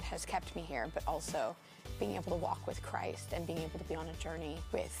that has kept me here, but also being able to walk with Christ and being able to be on a journey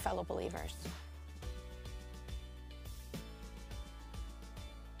with fellow believers.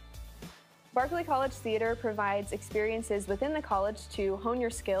 Barclay College Theater provides experiences within the college to hone your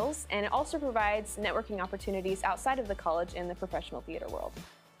skills, and it also provides networking opportunities outside of the college in the professional theater world.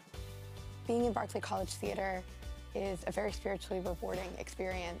 Being in Barclay College Theater is a very spiritually rewarding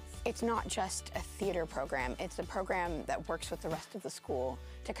experience. It's not just a theater program, it's a program that works with the rest of the school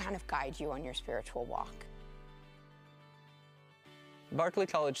to kind of guide you on your spiritual walk. Barclay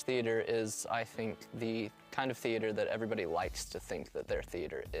College Theater is, I think, the kind of theater that everybody likes to think that their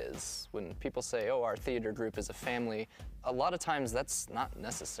theater is. When people say, oh, our theater group is a family, a lot of times that's not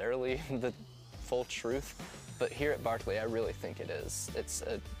necessarily the full truth, but here at Barclay, I really think it is. It's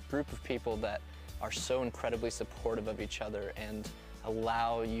a group of people that are so incredibly supportive of each other and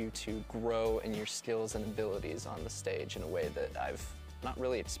allow you to grow in your skills and abilities on the stage in a way that I've not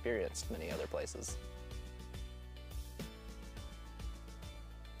really experienced many other places.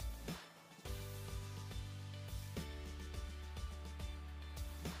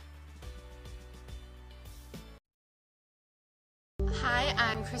 Hi,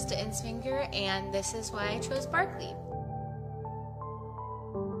 I'm Krista Insfinger, and this is why I chose Barclay.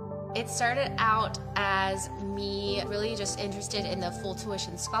 It started out as me really just interested in the full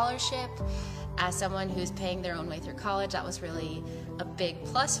tuition scholarship. As someone who's paying their own way through college, that was really a big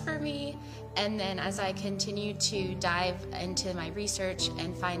plus for me. And then as I continued to dive into my research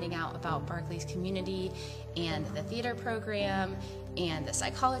and finding out about Barclay's community and the theater program and the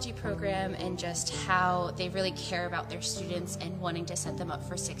psychology program and just how they really care about their students and wanting to set them up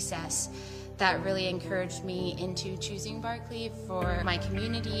for success, that really encouraged me into choosing Barclay for my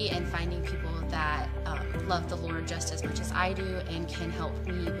community and finding people that love the Lord just as much as I do and can help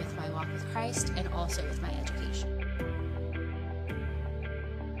me with my walk with Christ and also with my education.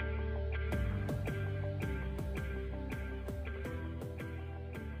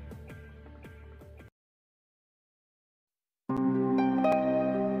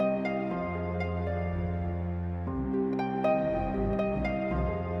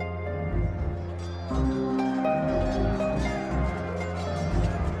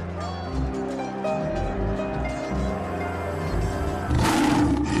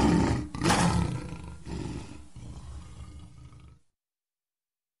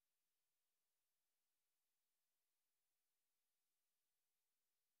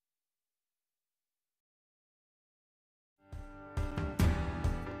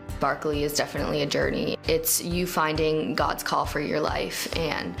 Barclay is definitely a journey. It's you finding God's call for your life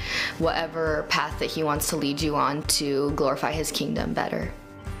and whatever path that He wants to lead you on to glorify His kingdom better.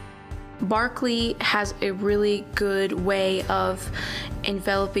 Barclay has a really good way of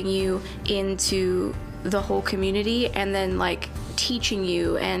enveloping you into the whole community and then like teaching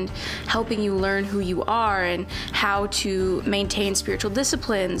you and helping you learn who you are and how to maintain spiritual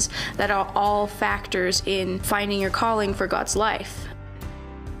disciplines that are all factors in finding your calling for God's life.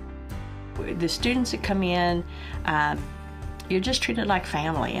 The students that come in, you're just treated like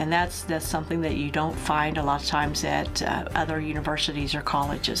family, and that's something that you don't find a lot of times at other universities or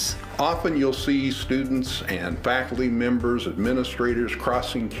colleges. Often you'll see students and faculty members, administrators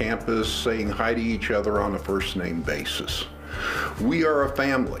crossing campus saying hi to each other on a first name basis. We are a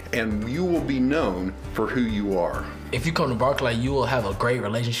family, and you will be known for who you are. If you come to Barclay, you will have a great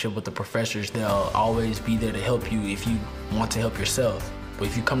relationship with the professors. They'll always be there to help you if you want to help yourself. But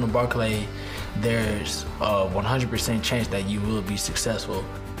if you come to Barclay, there's a 100% chance that you will be successful.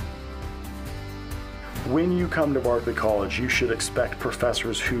 When you come to Barclay College, you should expect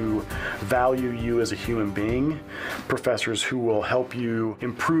professors who value you as a human being, professors who will help you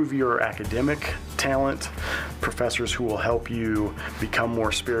improve your academic talent, professors who will help you become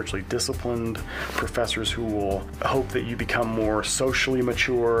more spiritually disciplined, professors who will hope that you become more socially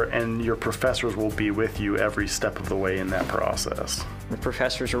mature, and your professors will be with you every step of the way in that process. The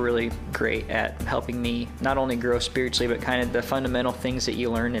professors are really great at helping me not only grow spiritually, but kind of the fundamental things that you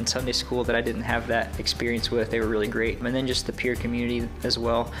learn in Sunday school that I didn't have that experience with. They were really great. And then just the peer community as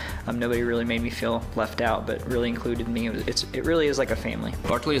well. Nobody really made me feel left out, but really included me. It really is like a family.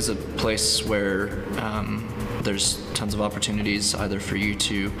 Barclay is a place where there's tons of opportunities either for you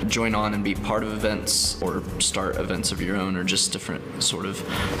to join on and be part of events or start events of your own or just different sort of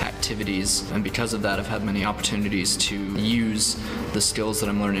activities. And because of that, I've had many opportunities to use the skills that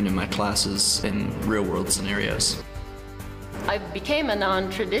I'm learning in my classes in real-world scenarios. I became a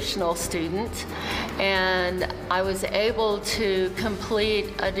non-traditional student, and I was able to complete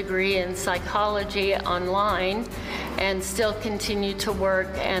a degree in psychology online and still continue to work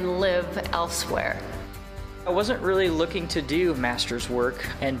and live elsewhere. I wasn't really looking to do master's work,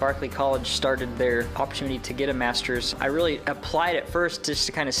 and Barclay College started their opportunity to get a master's. I really applied at first just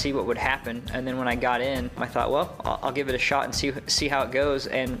to kind of see what would happen, and then when I got in, I thought, well, I'll give it a shot and see how it goes,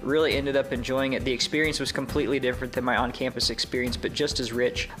 and really ended up enjoying it. The experience was completely different than my on-campus experience, but just as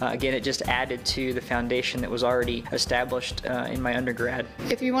rich. Again, it just added to the foundation that was already established in my undergrad.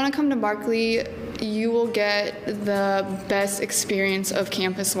 If you want to come to Barclay, you will get the best experience of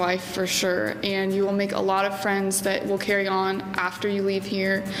campus life for sure, and you will make a lot of friends that will carry on after you leave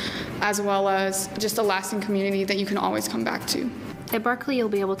here, as well as just a lasting community that you can always come back to. At Barclay, you'll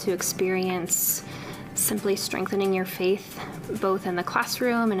be able to experience simply strengthening your faith, both in the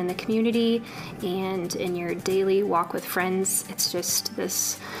classroom and in the community and in your daily walk with friends. It's just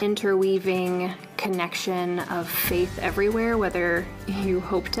this interweaving connection of faith everywhere, whether you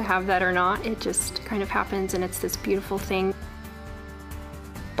hope to have that or not. It just kind of happens, and it's this beautiful thing.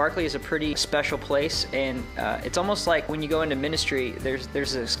 Barclay is a pretty special place, and it's almost like when you go into ministry,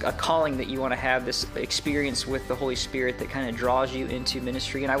 there's a calling that you want to have, this experience with the Holy Spirit that kind of draws you into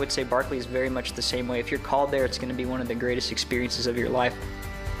ministry, and I would say Barclay is very much the same way. If you're called there, it's going to be one of the greatest experiences of your life.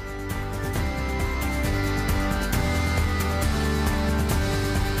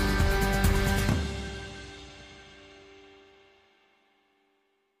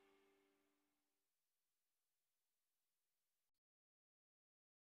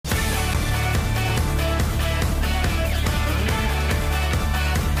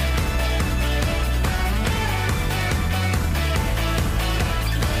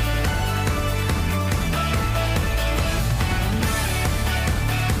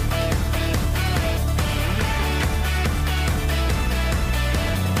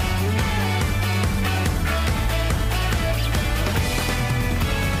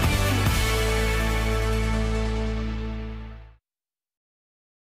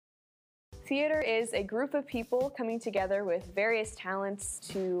 Theater is a group of people coming together with various talents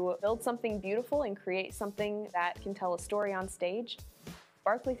to build something beautiful and create something that can tell a story on stage.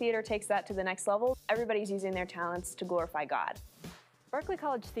 Barclay Theater takes that to the next level. Everybody's using their talents to glorify God. Barclay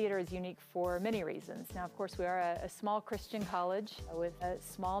College Theater is unique for many reasons. Now, of course, we are a small Christian college with a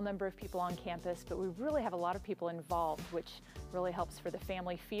small number of people on campus, but we really have a lot of people involved, which really helps for the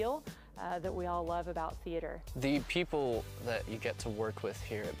family feel that we all love about theater. The people that you get to work with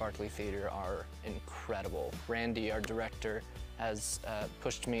here at Barclay Theater are incredible. Randy, our director, has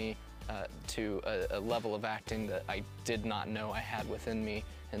pushed me to a level of acting that I did not know I had within me.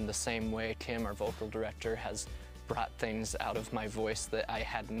 In the same way, Kim, our vocal director, has brought things out of my voice that I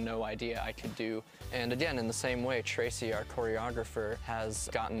had no idea I could do. And again, in the same way, Tracy, our choreographer, has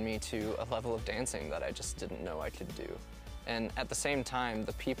gotten me to a level of dancing that I just didn't know I could do. And at the same time,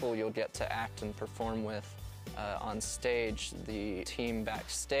 the people you'll get to act and perform with on stage, the team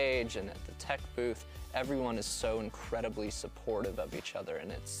backstage and at the tech booth, everyone is so incredibly supportive of each other,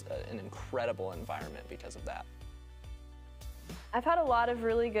 and it's an incredible environment because of that. I've had a lot of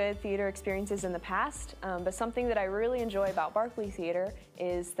really good theater experiences in the past, but something that I really enjoy about Barkley Theater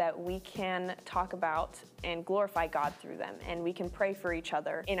is that we can talk about and glorify God through them, and we can pray for each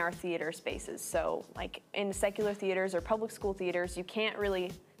other in our theater spaces. So like in secular theaters or public school theaters, you can't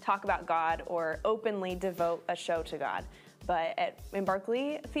really talk about God or openly devote a show to God. But in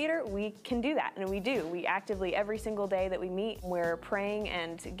Barkley Theater, we can do that, and we do. We actively, every single day that we meet, we're praying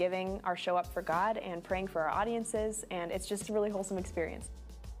and giving our show up for God and praying for our audiences, and it's just a really wholesome experience.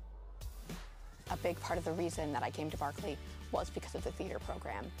 A big part of the reason that I came to Barkley was because of the theater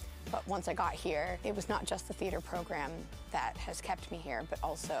program. But once I got here, it was not just the theater program that has kept me here, but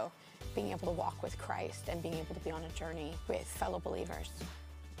also being able to walk with Christ and being able to be on a journey with fellow believers.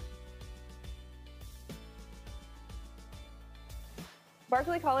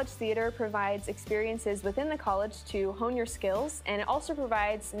 Barkley College Theater provides experiences within the college to hone your skills, and it also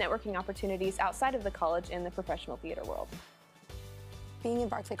provides networking opportunities outside of the college in the professional theater world. Being in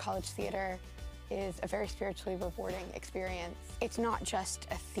Barkley College Theater is a very spiritually rewarding experience. It's not just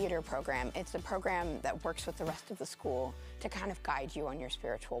a theater program, it's a program that works with the rest of the school to kind of guide you on your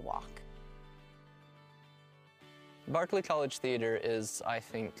spiritual walk. Barkley College Theater is, I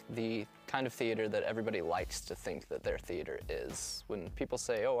think, the kind of theater that everybody likes to think that their theater is. When people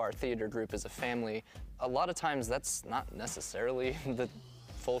say, oh, our theater group is a family, a lot of times that's not necessarily the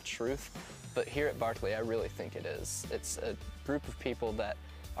full truth, but here at Barkley, I really think it is. It's a group of people that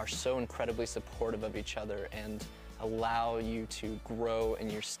are so incredibly supportive of each other and allow you to grow in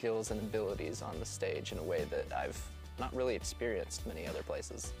your skills and abilities on the stage in a way that I've not really experienced many other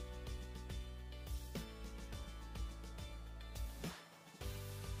places.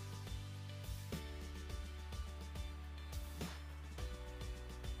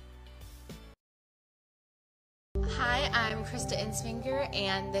 Hi, I'm Krista Insfinger,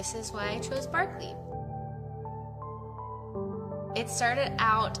 and this is why I chose Barkley. It started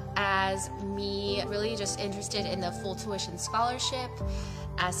out as me really just interested in the full tuition scholarship.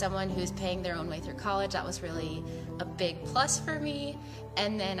 As someone who's paying their own way through college, that was really a big plus for me.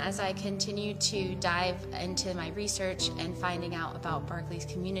 And then as I continued to dive into my research and finding out about Barkley's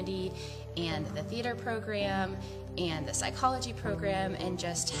community and the theater program and the psychology program and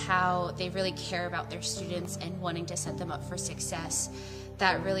just how they really care about their students and wanting to set them up for success,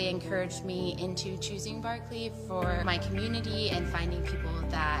 that really encouraged me into choosing Barkley for my community and finding people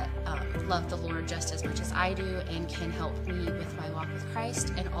that love the Lord just as much as I do and can help me with my walk with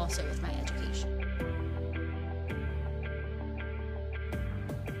Christ and also with my education.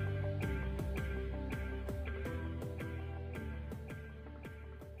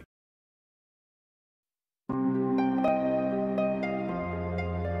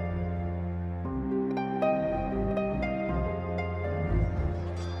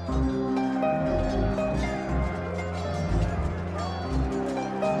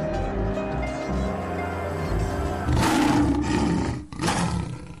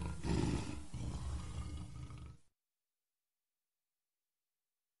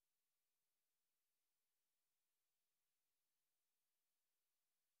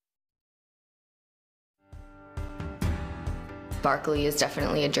 Barkley is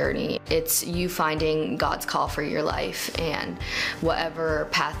definitely a journey. It's you finding God's call for your life and whatever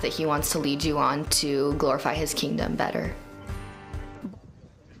path that He wants to lead you on to glorify His kingdom better.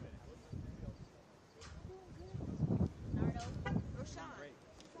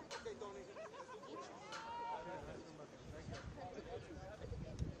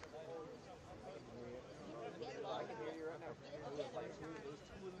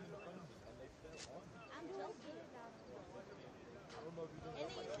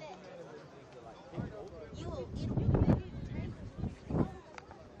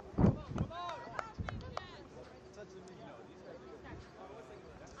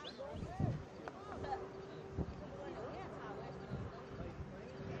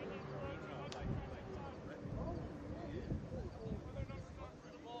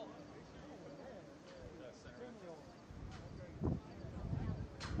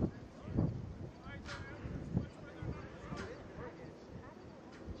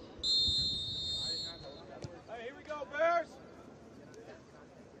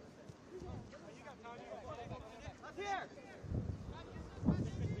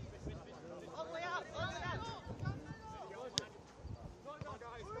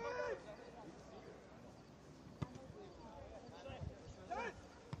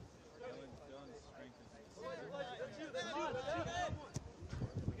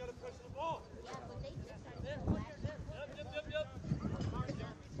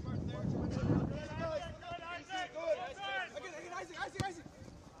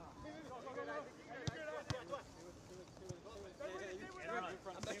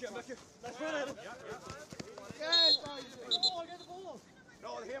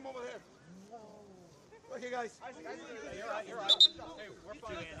 guys. You're right. Hey, we're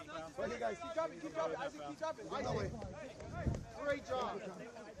fine. Okay, guys, keep dropping. Isaac, keep dropping. Isaac. Great job.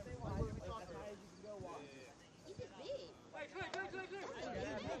 He's just big. He's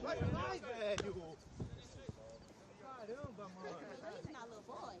not a little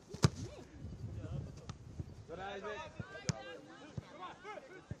boy. He's big. Good, Isaac.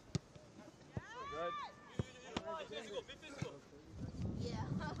 Good. Be physical. Yeah,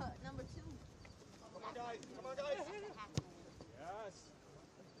 number 2. Come on, guys. Yes.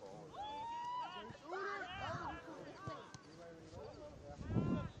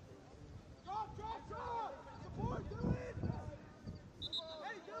 Drop. Support, do it.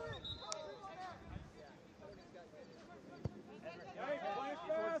 Hey, do it. Hey, play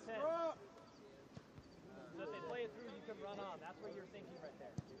fast, drop. So if they play it through, you can run on. That's what you're thinking right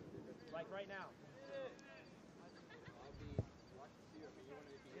there. Like right now.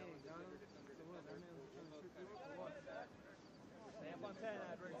 Stay up on 10,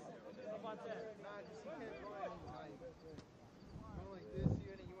 Edward. Up on 10. Nah, just you can't go like this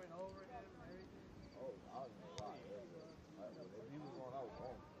here, and you went over him and everything. Oh, I was gonna lie. If he was going, I was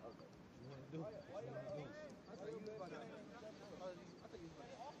wrong. I was like, what you want to do? What you want to do? I thought you was about to. Good.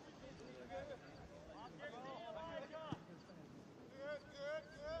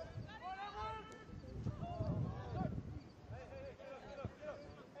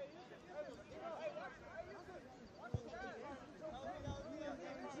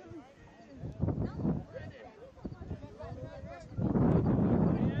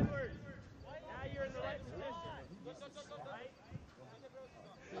 Edward, now you're in the right position. Right?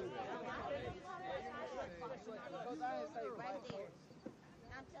 Right there.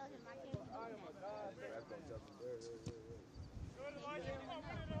 I'm telling him I can't do that.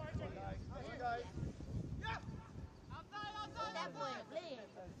 Put that boy in the blend.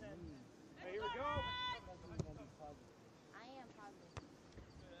 Hey, here we go. I am positive.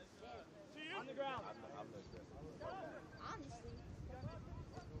 On the ground. Honestly,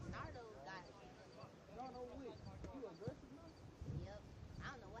 Nardo got it. Yep. I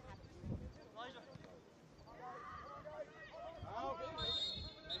don't know what happened to him.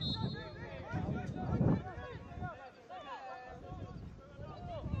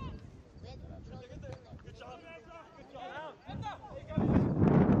 Good job.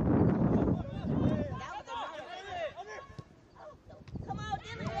 Come on,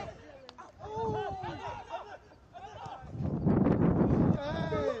 Dylan.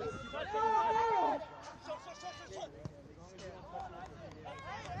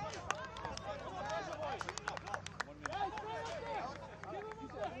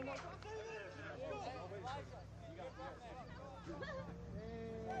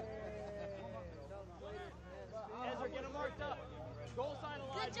 Ezra, get him marked up. Goal sign,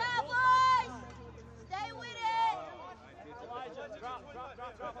 Elijah. Good job, boys. Stay with it. Elijah, drop on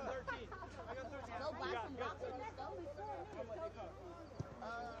 13. Go buy some rocks in the store before.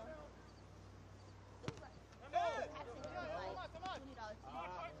 Actually, like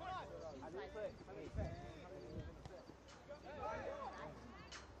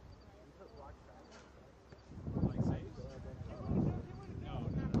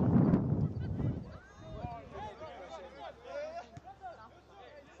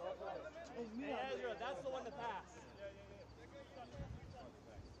Hey, Ezra, that's the one to pass.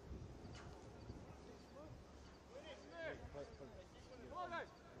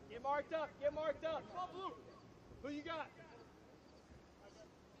 Get marked up. Come on, Blue. Who you got?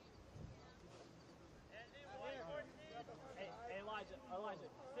 Hey, Elijah,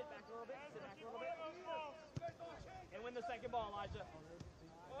 sit back a little bit. And win the second ball, Elijah.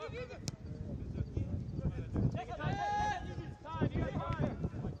 Take it time. You got time.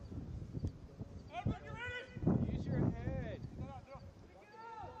 Edward, you ready? Use your head.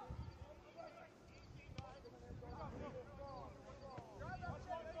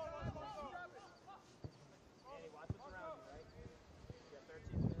 Andy, watch what's around you, right? You got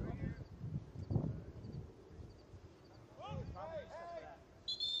 13 minutes. Probably stuff for that.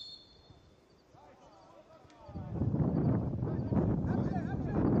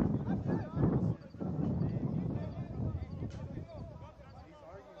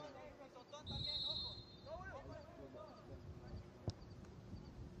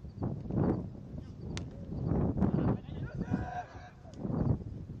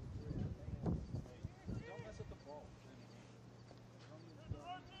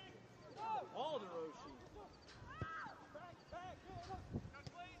 All the road sheet.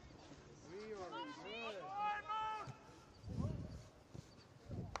 We are good.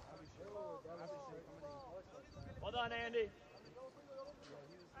 Well done, Andy.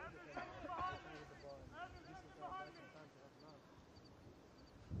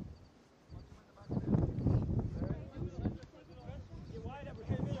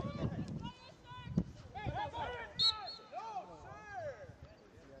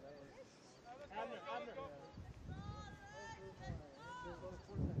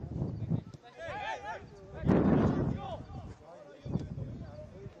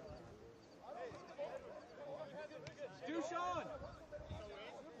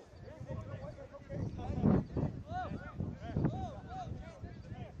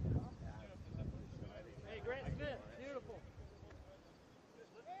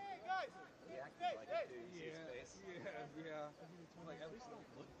 Like, at least don't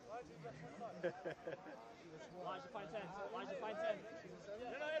look. Elijah, find 10. Elijah, find 10.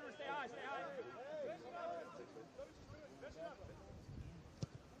 No, Edward, stay high, stay high.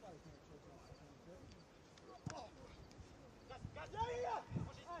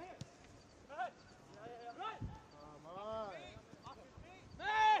 Come on.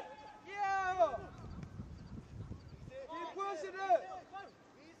 Hey! Yeah! Keep pushing it!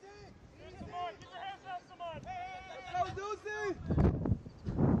 Come on, get your hands up, someone! Let's go, Deucey!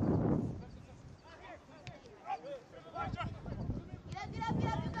 Get up,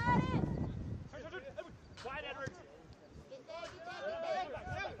 you got it! Wide, Edwards! Get there, get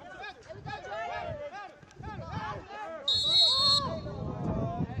there! There we go, Jordan!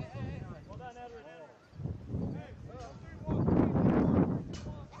 Well done, Edward.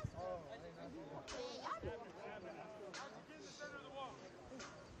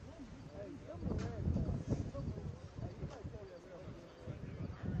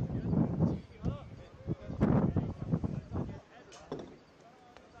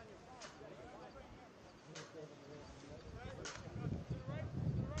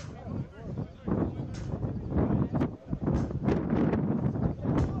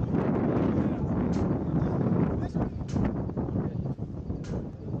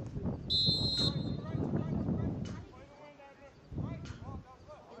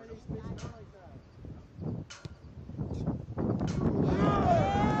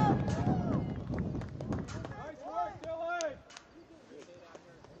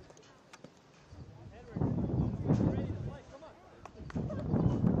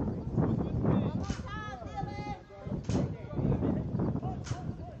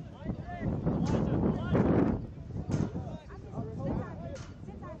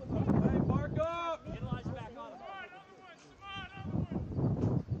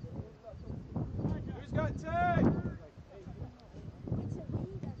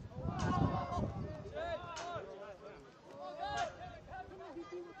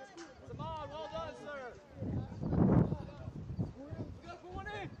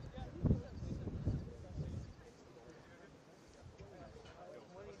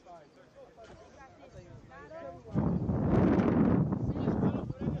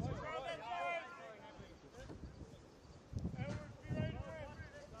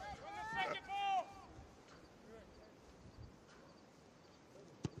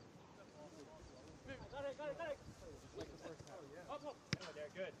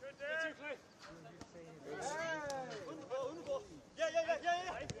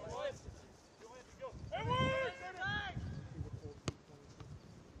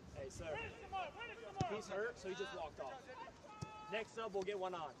 He's hurt, so he just walked off. Next sub, we'll get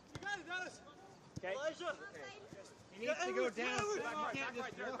one on. You got it, Dennis. Okay. Elijah. He needs to go down. He can't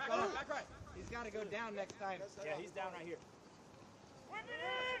just walk off. Back right. He's got to go down next time. Yeah, he's down right here.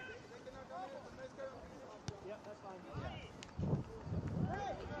 Yep, that's fine.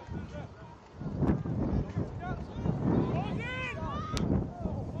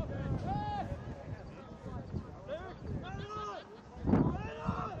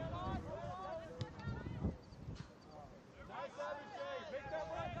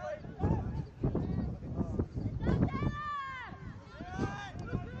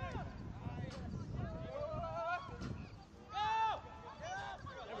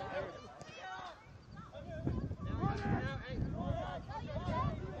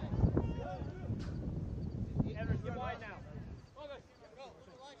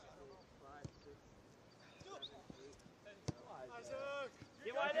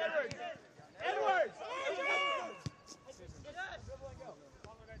 Get wide, Edwards! Edwards!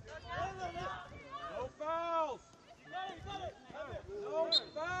 No fouls! No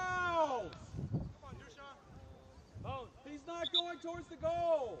fouls! He's not going towards the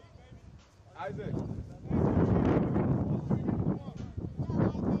goal! Isaac.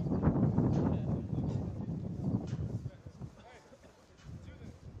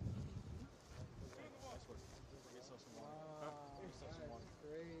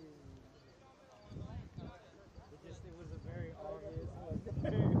 It was a very obvious one.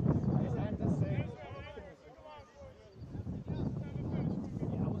 I just had to say. Yeah, I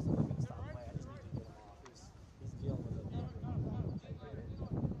wasn't looking to stop play. I just need to get him off. He's dealing with it.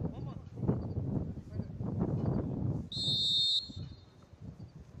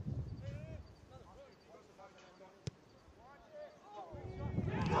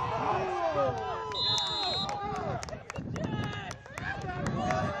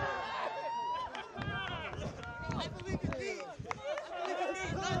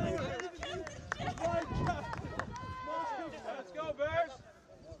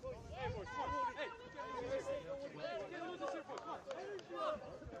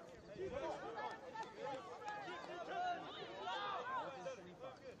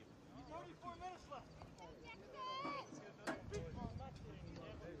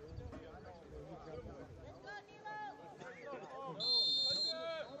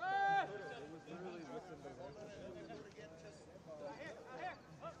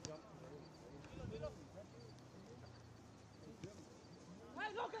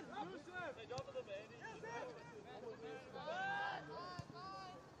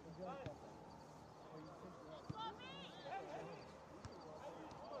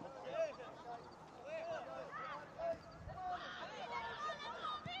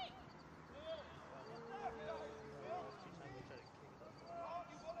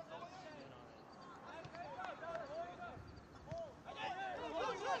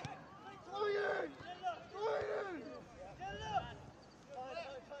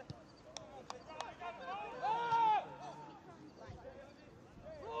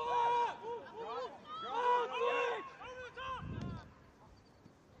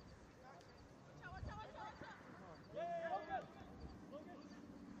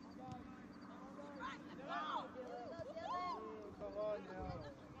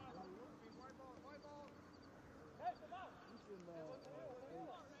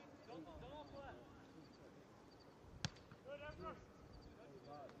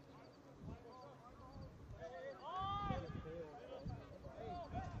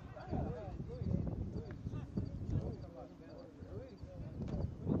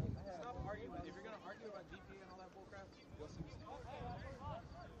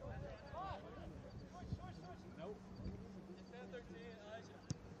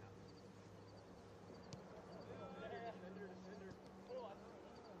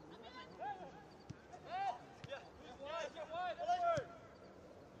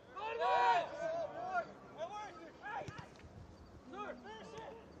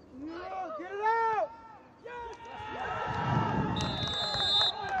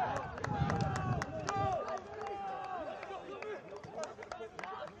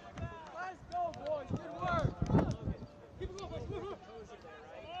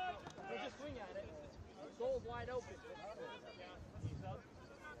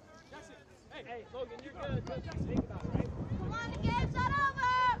 Hey, Logan, you're good. Just think about it, right? Come on, the game's not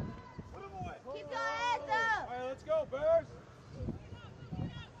over! Keep your heads up! All right, let's go, Bears!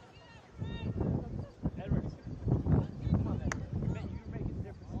 Edwards. Come on, man. You're making a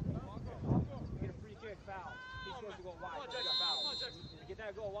difference. You get a free kick, foul. He scores to go wide. You got foul. You get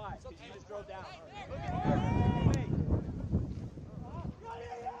that goal wide because you just drove down. Hey.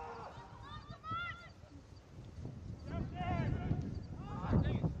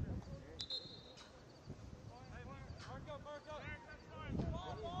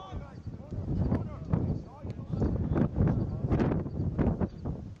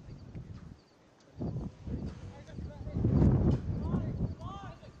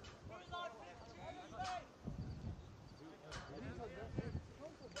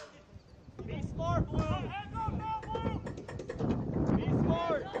 Be smart, Blue! Hands up now, Blue! Be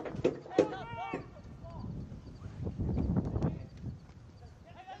smart!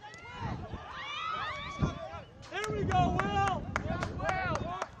 There we go, Will!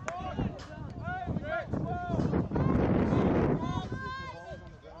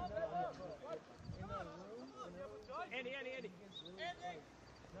 Andy.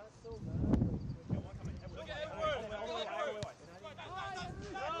 Not so bad. Look at Edwards!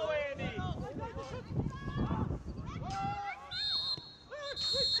 Go, Andy!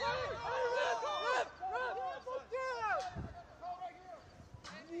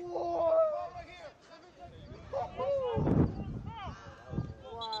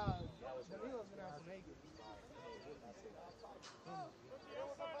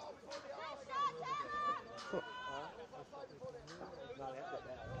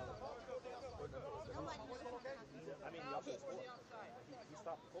 I mean, you also scored. You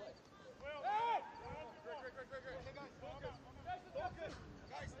stopped the play. Hey! Hey, guys, focus.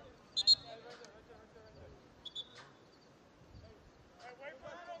 Guys. Hey, wait for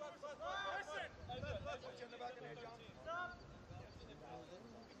it.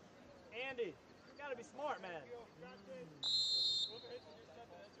 Andy, you gotta be smart, man.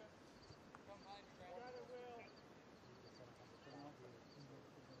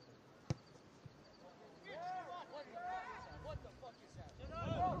 What the fuck is that?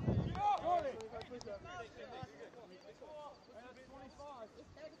 Jordan! It's 25.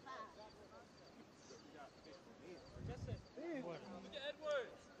 It's 35. Look at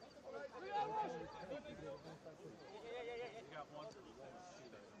Edwards!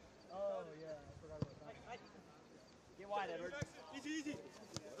 Oh, yeah. I forgot about that. Get wide, Edwards. Easy.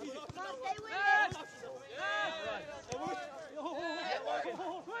 Come on, stay with it.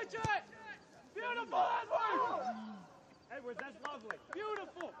 Switch it! Beautiful, Edwards! Edwards, that's lovely.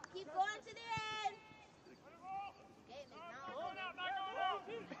 Beautiful! Keep going to the end. Game is not over.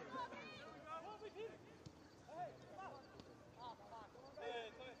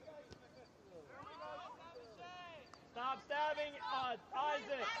 Stop stabbing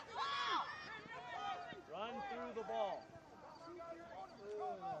Isaac. Run through the ball.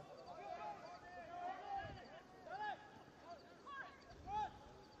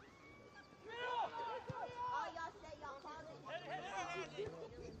 All y'all say y'all called it.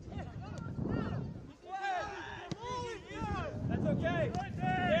 That's okay.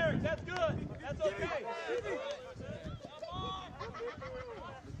 Derek, that's good. That's okay.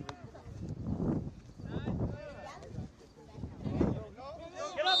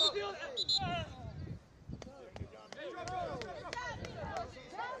 Get up the field.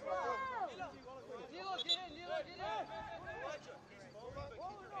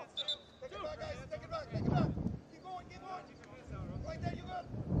 Take it back, guys. Take it back. Keep going. Right there, you good.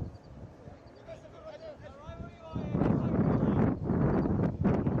 You guys are good right there.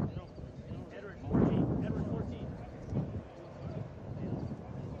 Edward 14.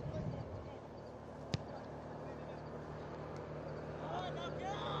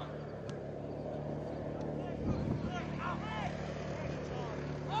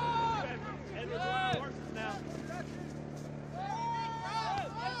 Edward's horses now.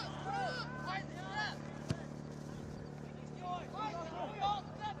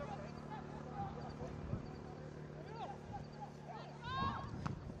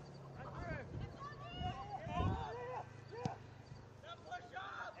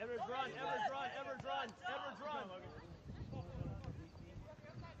 Edwards run.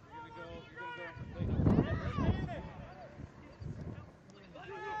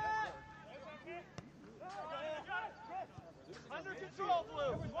 Under control,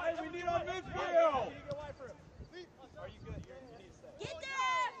 Blue. Hey, we need our midfield. Are you good? You need to stay. Get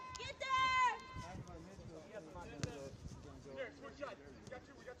there. Here, switch shot. We got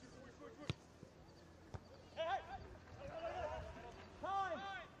you. Switch. Hey.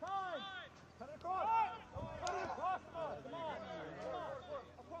 Time. Cut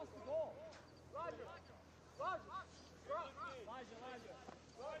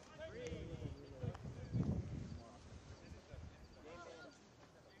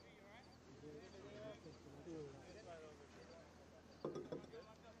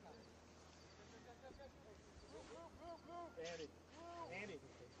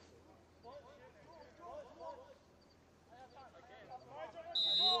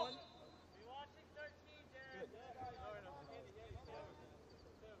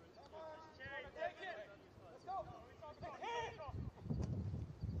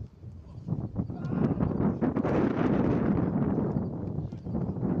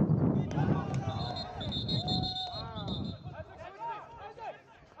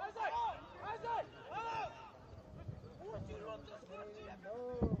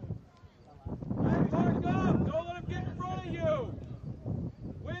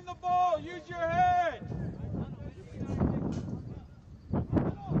Use your head.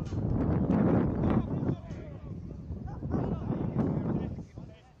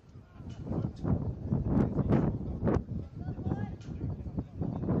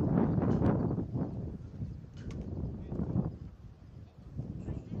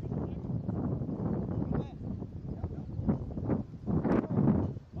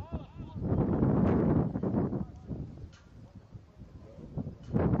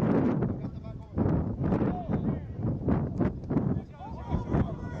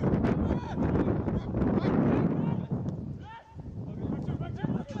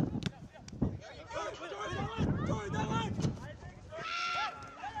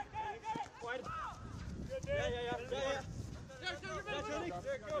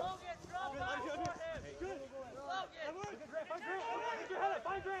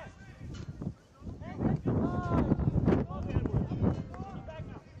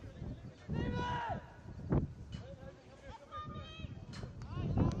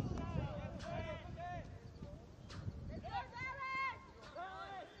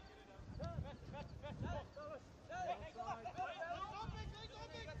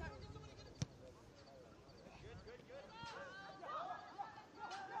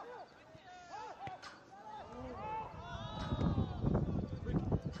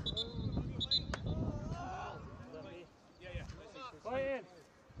 Play in.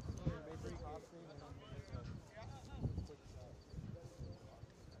 Good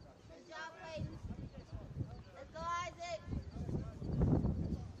job, Clayton. Let's go, Isaac.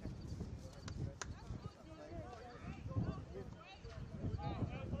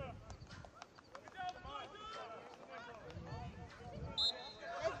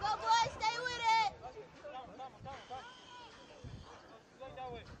 Let's go, boys. Stay with it.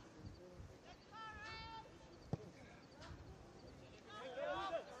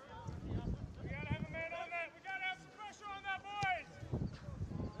 We gotta have a man on that. We gotta have some pressure on that, boys.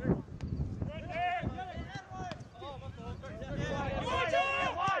 Right there.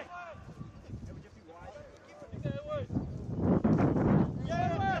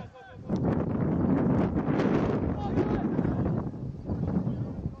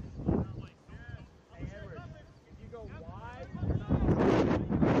 Wide.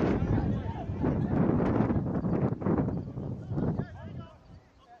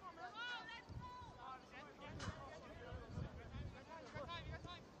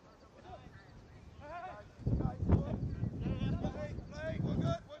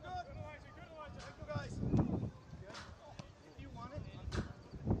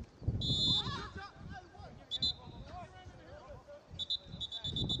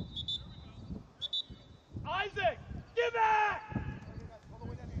 Isaac, give back!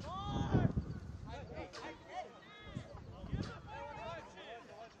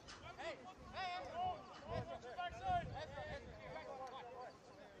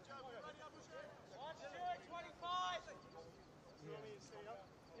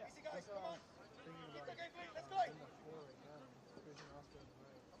 Easy, guys, come on. Keep the game clean, let's go.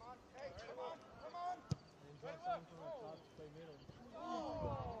 Come on, hey, come on.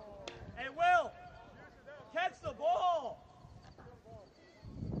 Hey, Will, catch the ball!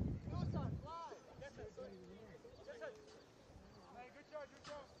 Hey, good charge, good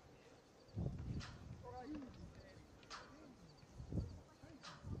charge.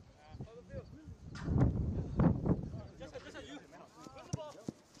 Follow the field. Jessica, you. Win the ball.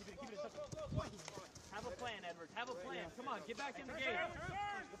 Keep it. Have a plan, Edwards. Have a plan. Come on, get back in the game.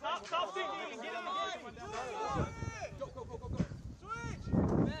 Stop thinking and get in the game. Go. Switch.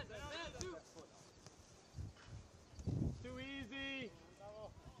 Man, two. Too easy.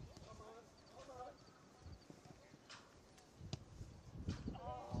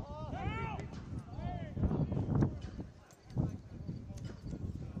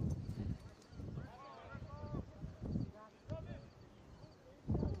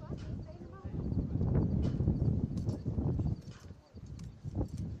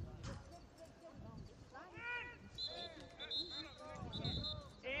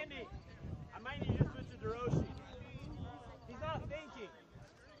 Andy, I might need you to switch to Deroshi. He's not thinking.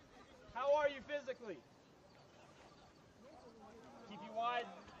 How are you physically? Keep you wide.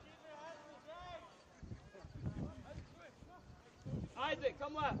 Isaac,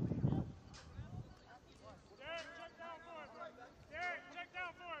 come left. Derek, check down for it. Derek, check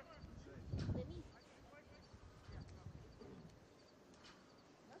down for it.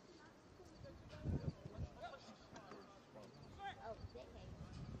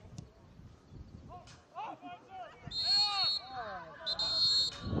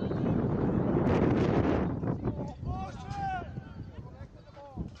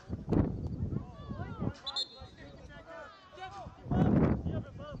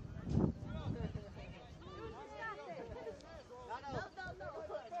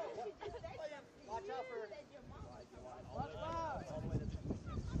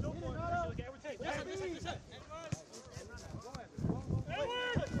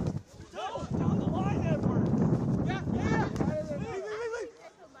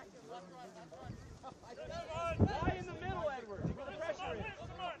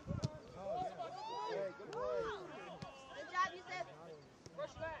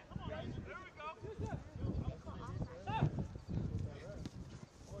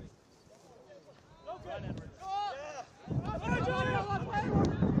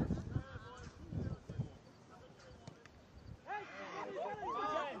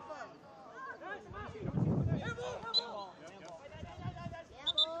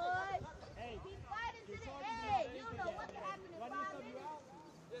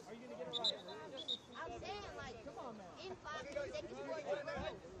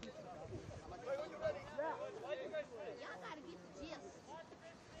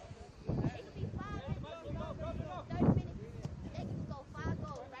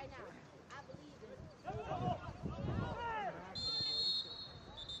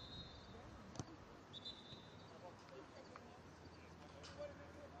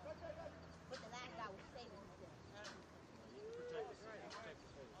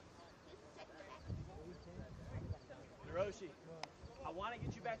 trying to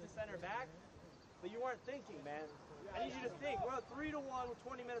get you back to center back, but you weren't thinking, man. I need you to think. We're up 3-1 with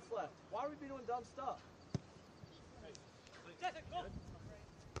 20 minutes left. Why are we doing dumb stuff? Go.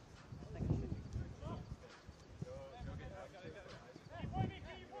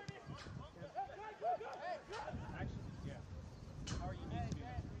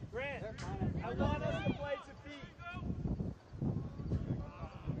 Grant, I want us to play to feet.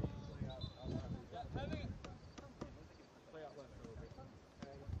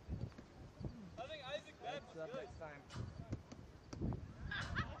 I think Isaac Beck was good. Next time.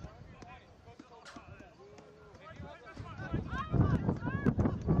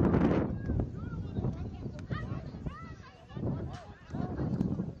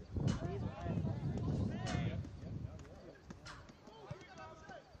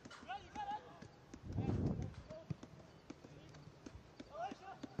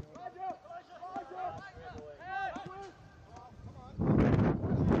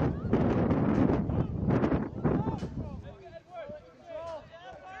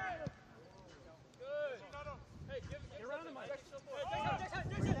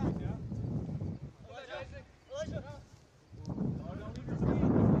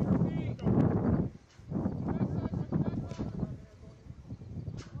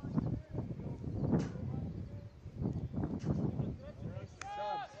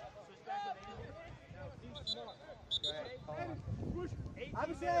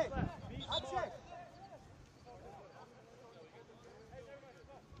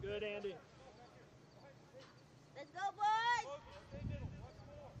 Good, Andy. Let's go, boys!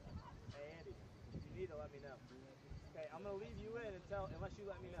 Hey, Andy, if you need to let me know. Okay, I'm going to leave you in unless you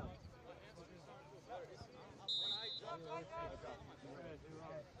let me know.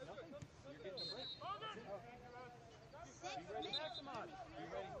 You're getting a break. 6 minutes. Are you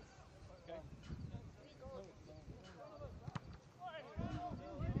ready? Okay.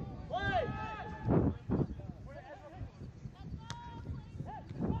 Play!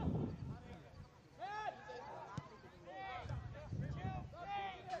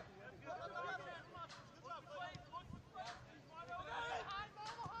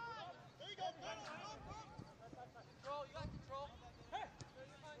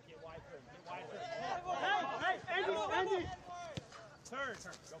 Andy! Turn.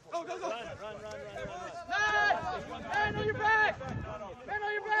 Go. Run. Man on your back! Man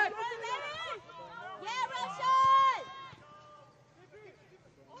on your back! Yeah, Rashad!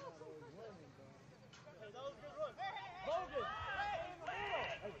 Logan!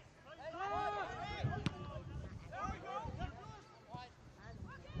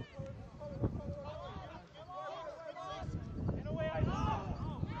 In a way, I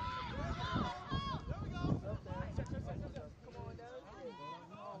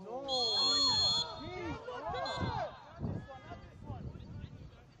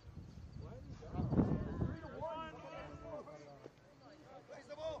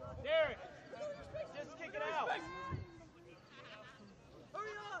Derek, just kick it out.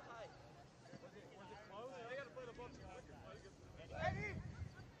 Hurry up! They got to play the bunch.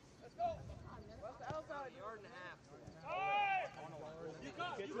 Let's go. What's the outside? Yard and a half. You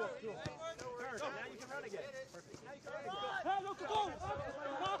go. Get to him. Turn. Now you can run again. Perfect. Now you can run again. Hey, look, go.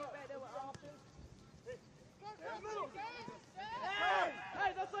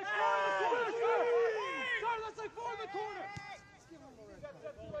 Hey, that's like 4 in the corner. Sorry, that's like 4 in the corner.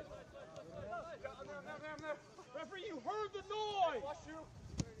 There. Referee, you heard the noise. Watch you.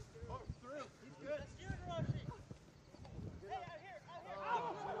 Oh, through. He's good. That's good, Rushy. Hey, out here.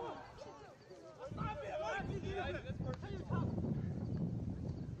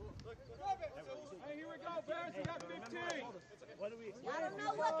 Hey, here we go, Bears. We got 15. What do we expect? I don't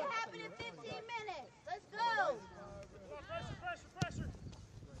know what can happen in 15 minutes. Let's go. Pressure.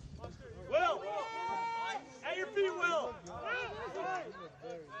 Will! At your feet, Will!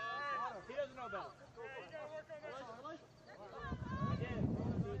 He doesn't know about it. You gotta work on this. I did.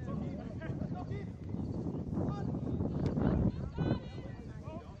 Go, Keith.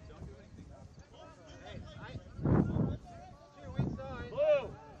 Blue!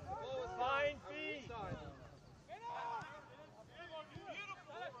 Fine feet!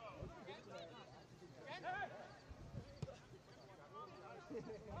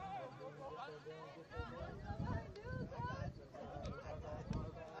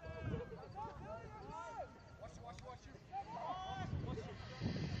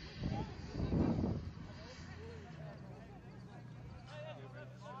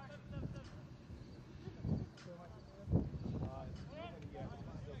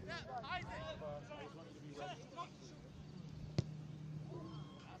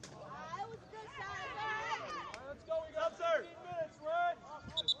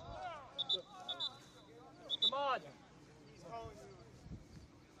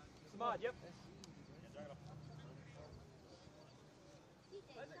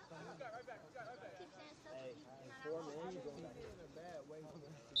 4 men, you're going back in a bad way.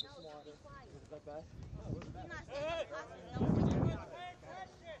 Smarter. Was it that bad?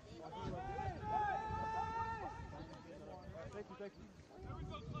 Thank you, thank you.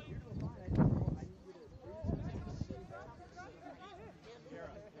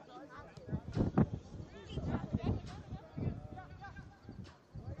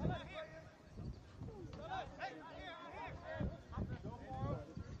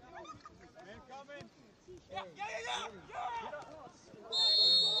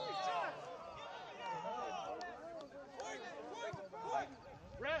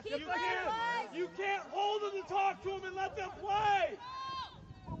 Ref, you can't hold them to talk to them and let them play.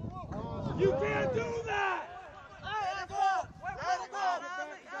 You can't do that.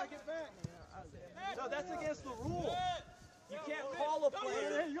 No, that's against the rules. You can't call a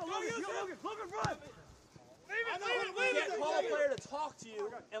player. Look in front. You can't call a player to talk to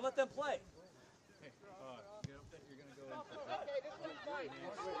you and let them play. Hey, get up there. You're gonna go into Okay, this one's fine.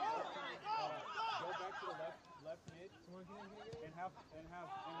 Go back to the left mid and have Clayton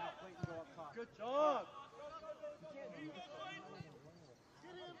go up top. Good job. You can't do that.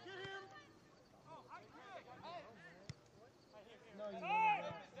 Get him. No, you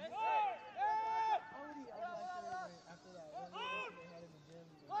after that. They had in the gym.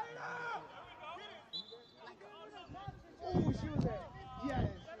 Oh, she was there. Yes,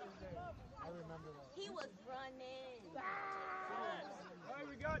 she was there. I remember that. He was running. All right,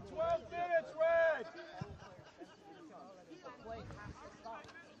 we got 12 minutes, Red. The play has to stop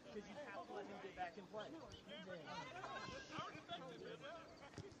because you have to let him get back and play.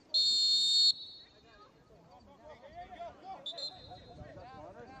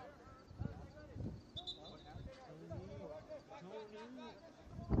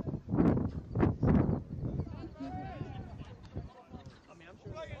 I mean, I'm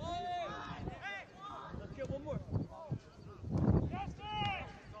sure. Let's get one more.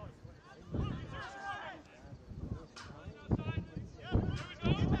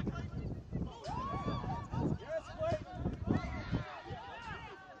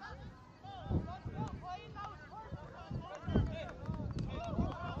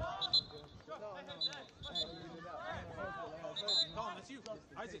 Colin, that's you.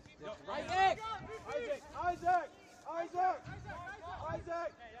 Isaac. Isaac.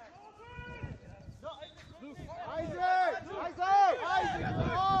 Luke. Isaac,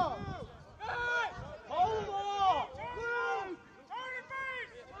 come on. Hold on. Luke.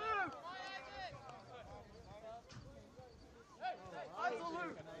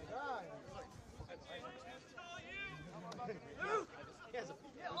 Absolute. Luke. He has a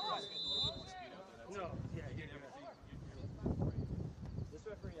No. Yeah. This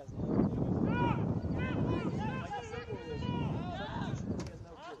referee has no.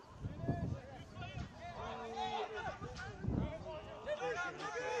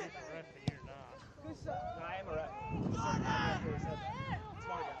 I am a ref. Smart guy.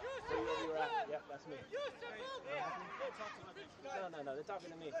 Where you were at. Yep, that's me. No, they're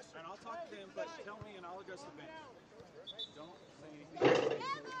talking to me. And I'll talk to them, but tell me and I'll address the bench. Don't say anything.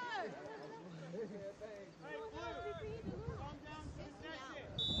 Hey, Blue. Calm down. That's it.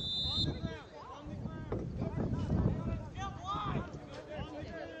 On the ground. Get wide. On the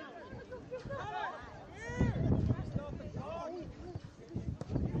ground.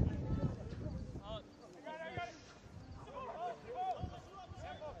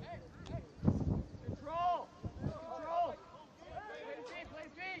 Control. Play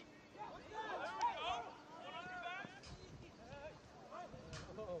feet.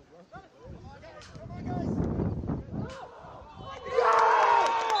 Come on, guys.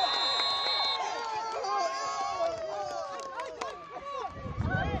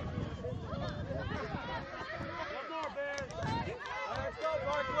 One more, Bears. Let's go,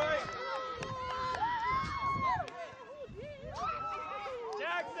 Barkley.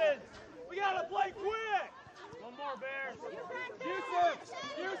 Jackson, we gotta play quick. One more, Bears.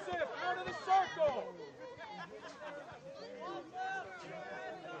 Yusuf, out of the circle.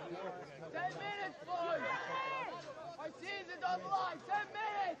 10 minutes, boys. Our season's on the line. 10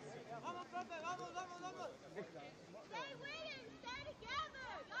 minutes. Vamos. Stay winning. Stay together.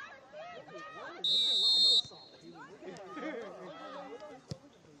 Y'all are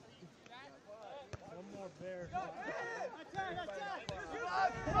One more, Bears. Attack.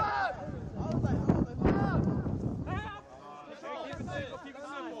 Keep it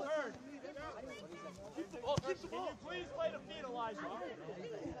simple. Turn. Keep the ball. Can you please play the feet, Elijah?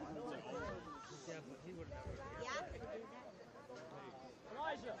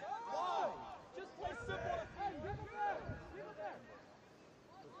 Elijah, why? Just play simple. Hey, give him there.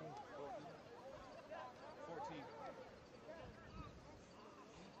 14.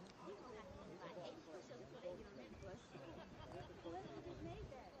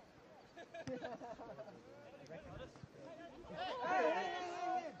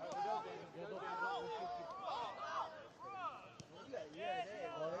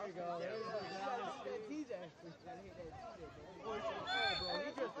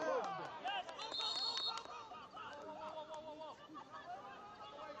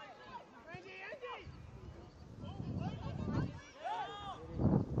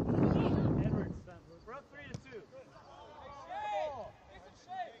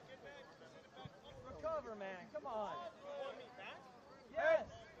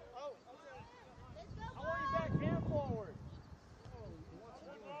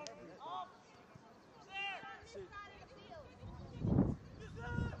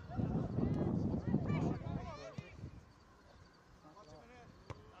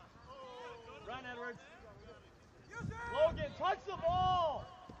 Edwards. Logan, touch the ball.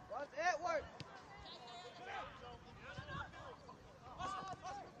 That's Edwards.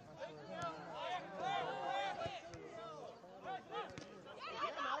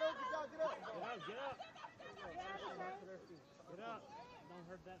 Get up. Get up. Don't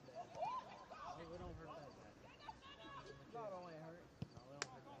hurt that bad. Hey, we don't hurt that bad. Not only hurt. No,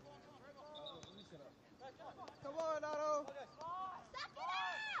 we don't hurt that bad. Come on, Otto. Suck it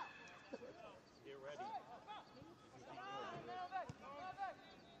out! Get ready.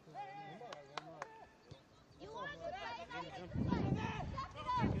 You want to play? Suck it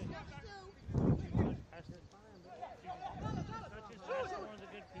up. That's fine, but not just one of the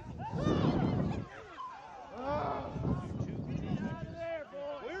good people. Out of there,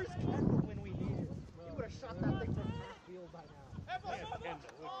 boy. Where's Kendall when we need it? He would have shot that thing from half field by now. Yeah, Kendall.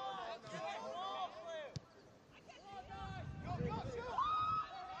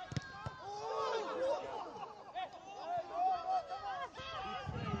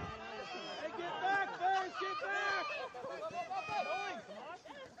 Hey, get back, Bears! Get back!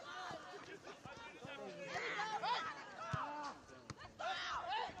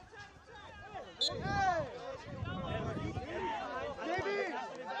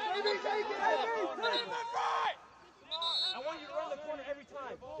 I want you to run the corner every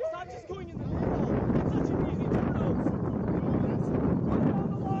time. Stop just going in the middle. It's such an easy turnover. Run down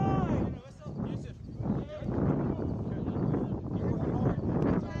the line.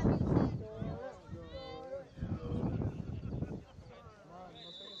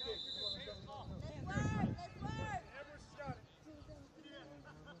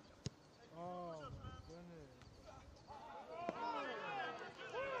 Oh, goodness.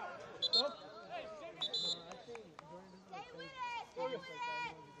 Stop.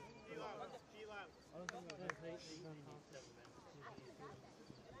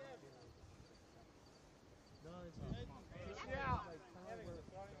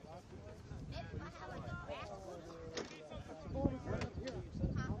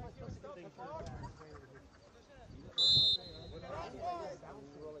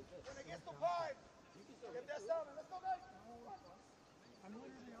 Against the pipe. Get that sound. Let's go, guys. I'm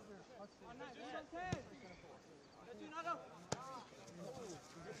literally over on that. Let's do Nato.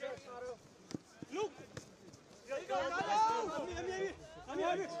 Luke. There you go, Nato. I'm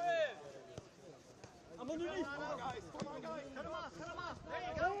underneath. Come on, guys. Come on, guys. Cut him off. Cut him off. There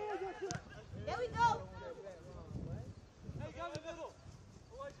you go. There we go. Hey, got the middle.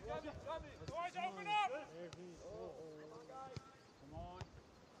 Boys, got me. Boys, open up. Come on, guys. Come on.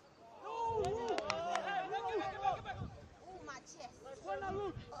 No! Hey, back. Oh, my chest. One now,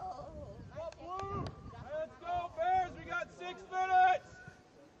 Luke. Oh, my chest. Let's go, Bears. We got 6 minutes.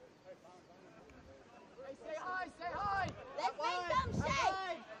 Hey, say hi. Say hi. Let's make some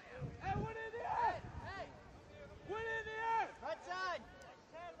shake. Hey, one in the air. Hey. One in the air. Right side.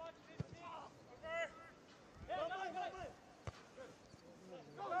 10, 1, 15. Over.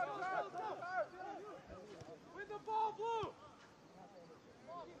 Go. With the ball, Blue.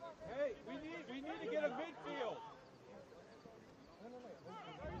 Hey, we need to get a midfield.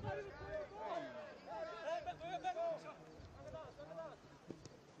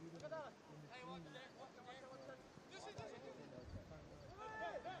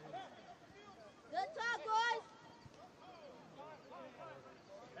 Good talk, boys.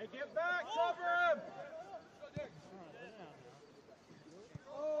 Hey, get back, cover him.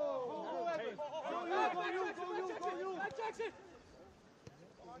 Oh, hey, go you. Jackson.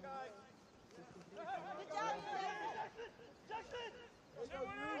 Come on, guys. Good job, Jackson.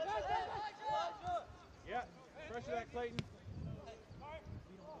 Yeah, pressure that, Clayton.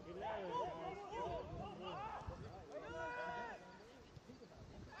 Get it out of there,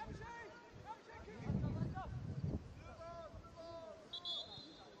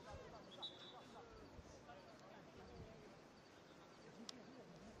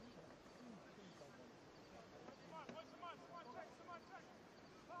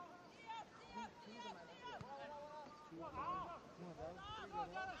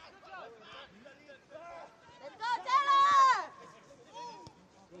 Let's go, Taylor!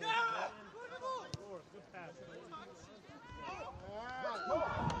 Yeah! Good pass.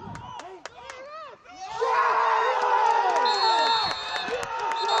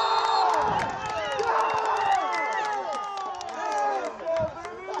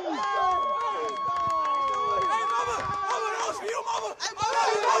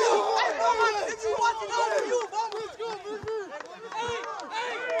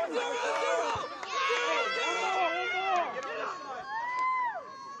 Hey,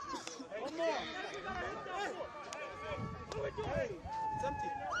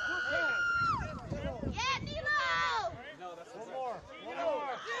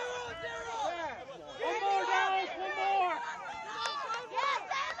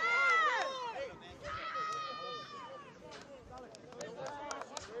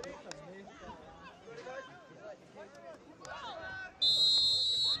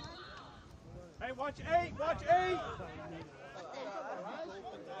 Hey, watch 8, watch 8.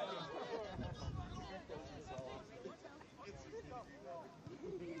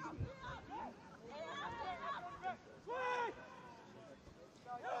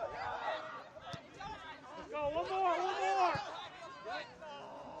 Let's go, one more, one more.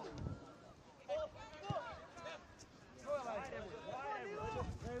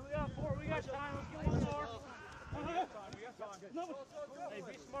 Hey, we got 4, we got time, let's get one more. We got time. Hey,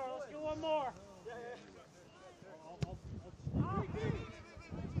 be smart, let's get one more.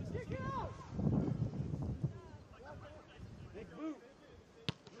 Kick it out. Big boot.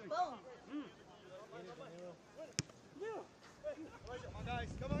 Boom. Come on, guys.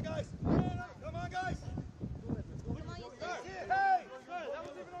 Come on, guys. Come on, guys. Hey! That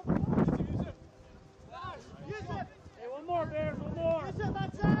was even open. Use it. Hey, one more, Bears. One more. Use it,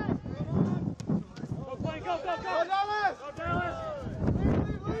 that side. Come on. Go, Blaine. Go, go, go. Go, Dallas. Go, Dallas.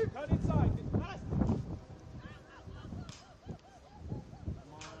 Leave. Cut inside.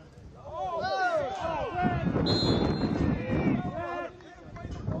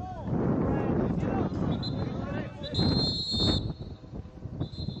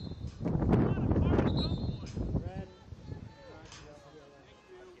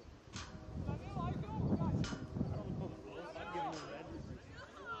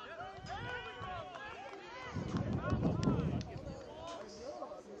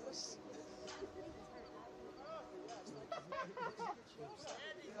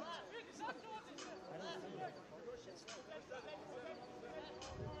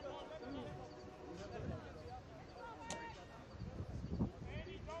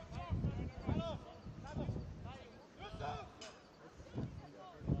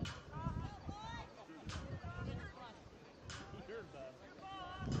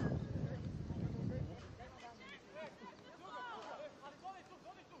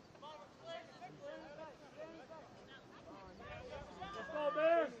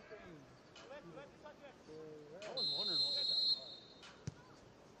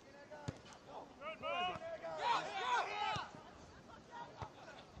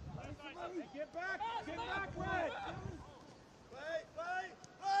 Get back, Red!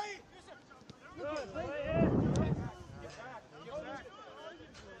 Play! Good, play in! Get back!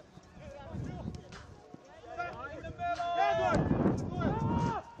 In the middle! Edward!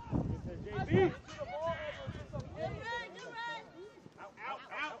 JB! Out!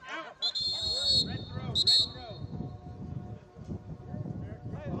 Red throw!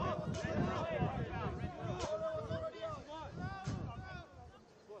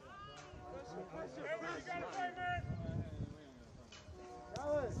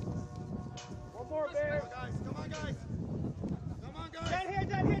 One more, Bears. Come on, guys. Down here.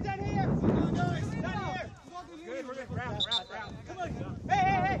 Come on, guys. Down here. Good, we're good. Round. Come on.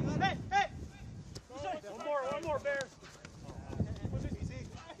 Hey. One more, Bears.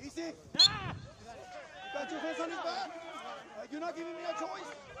 Easy. Ah! You got your hands on his back. You're not giving me a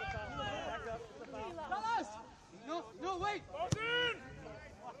choice. Back up. Dallas! No, wait.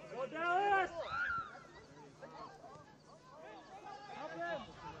 Go Dallas! Help him.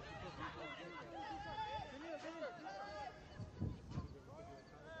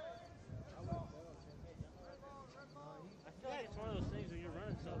 I feel like it's one of those things when you're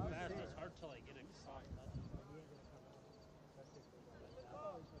running so fast, it's hard to like get a soft touch.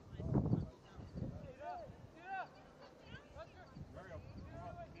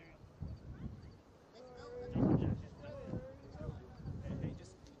 Hey,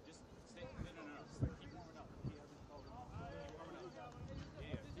 just stay. No.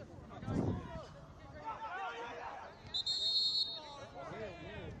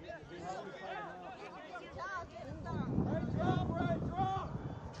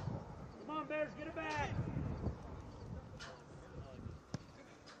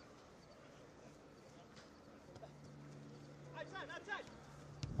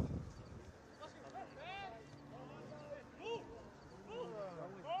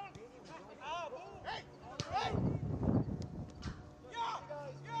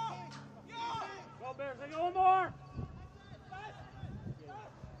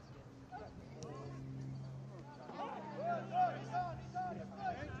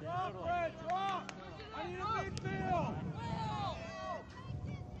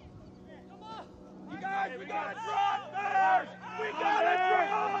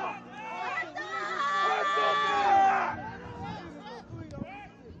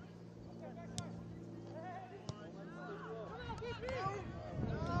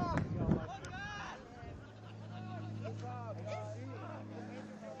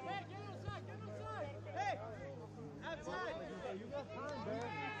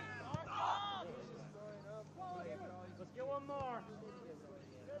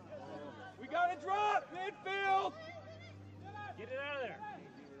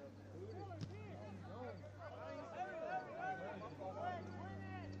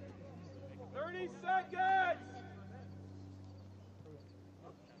 30 seconds.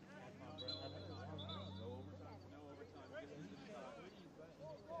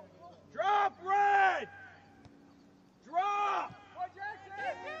 Drop red. Drop.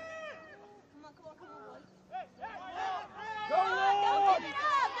 Go long.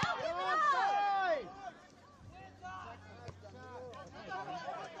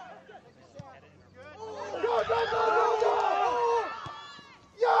 Go, go, go, go, go!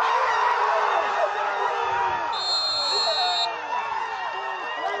 Yeah!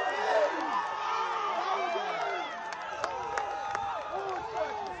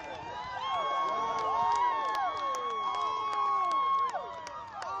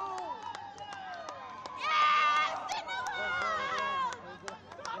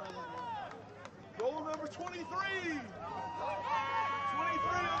 Goal number 23! 23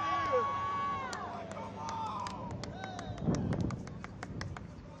 on the year!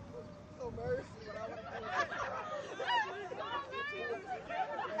 No mercy, but I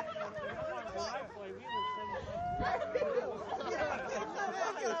want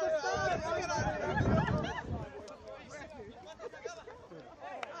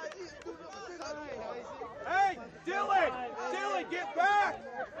Hey, Dylan! Dylan, get back!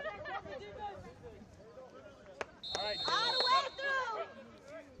 All right, all the way through!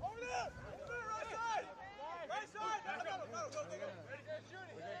 Over there! Right side! Right side! No, go. Ready? Shoot!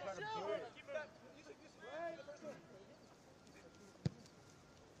 Keep it up. Use it. The first one.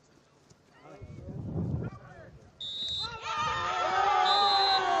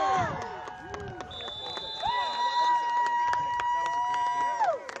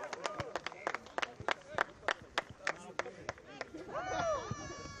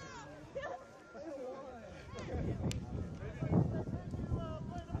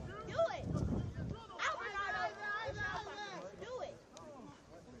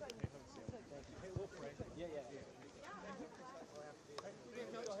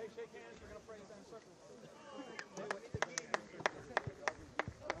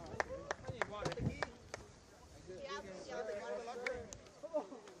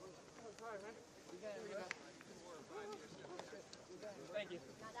 Thank you.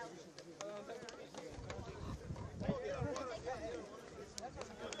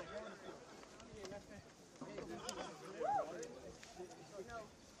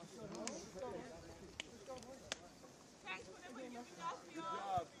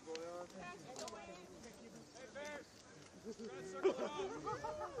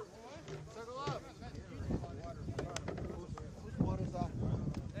 Circle up. Whose water's that?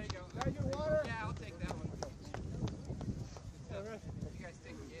 There you go. Is that your water? Yeah, I'll take that one. You guys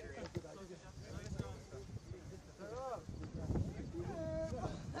take Gatorade.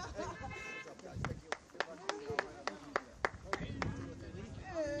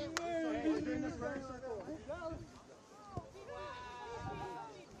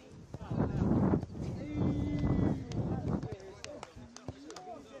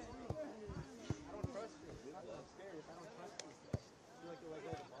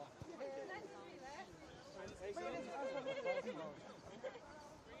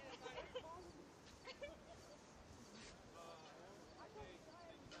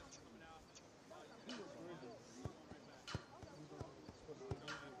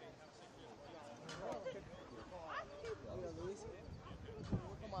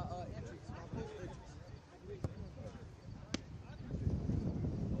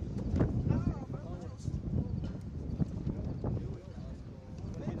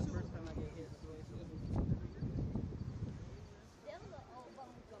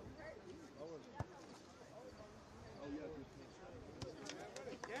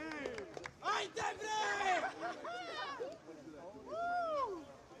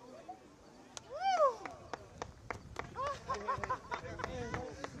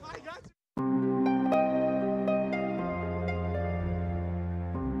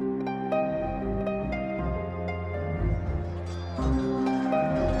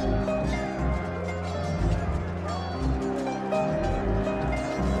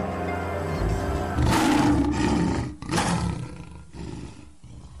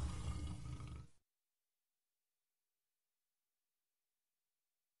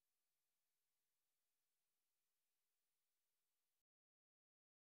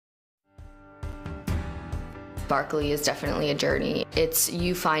 Barkley is definitely a journey. It's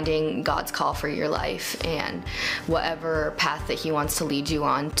you finding God's call for your life and whatever path that He wants to lead you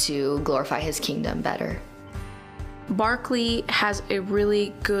on to glorify His kingdom better. Barkley has a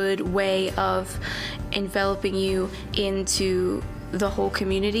really good way of enveloping you into the whole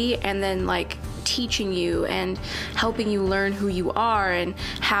community and then like teaching you and helping you learn who you are and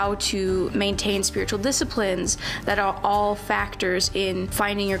how to maintain spiritual disciplines that are all factors in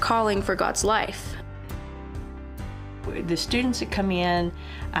finding your calling for God's life. The students that come in,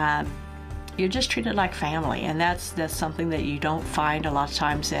 you're just treated like family, and that's something that you don't find a lot of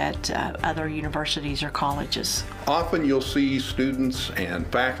times at other universities or colleges. Often you'll see students and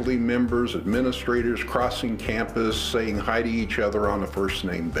faculty members, administrators crossing campus saying hi to each other on a first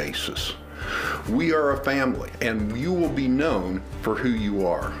name basis. We are a family, and you will be known for who you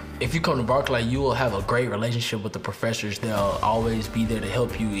are. If you come to Barclay, you will have a great relationship with the professors. They'll always be there to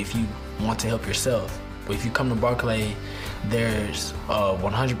help you if you want to help yourself. But if you come to Barclay, there's a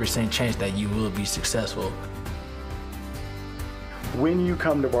 100% chance that you will be successful. When you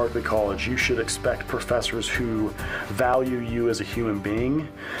come to Barkley College, you should expect professors who value you as a human being,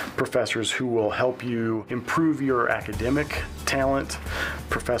 professors who will help you improve your academic talent,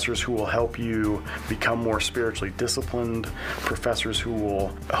 professors who will help you become more spiritually disciplined, professors who will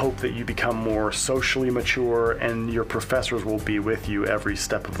hope that you become more socially mature, and your professors will be with you every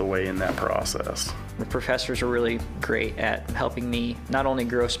step of the way in that process. The professors are really great at helping me not only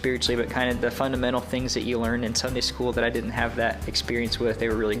grow spiritually, but kind of the fundamental things that you learn in Sunday school that I didn't have that experience with. They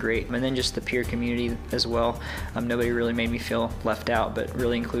were really great. And then just the peer community as well. Nobody really made me feel left out, but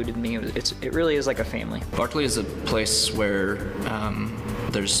really included me. It really is like a family. Barclay is a place where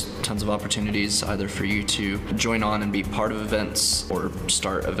there's tons of opportunities either for you to join on and be part of events or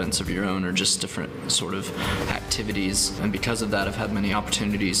start events of your own or just different sort of activities. And because of that, I've had many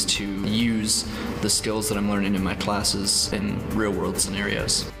opportunities to use the skills that I'm learning in my classes in real-world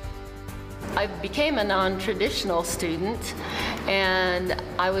scenarios. I became a non-traditional student, and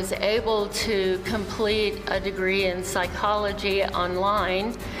I was able to complete a degree in psychology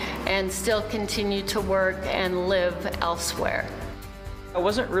online and still continue to work and live elsewhere. I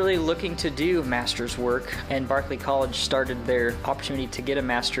wasn't really looking to do master's work, and Barkley College started their opportunity to get a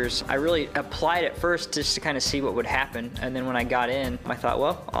master's. I really applied at first just to kind of see what would happen, and then when I got in, I thought,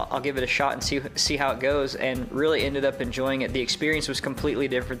 well, I'll give it a shot and see how it goes, and really ended up enjoying it. The experience was completely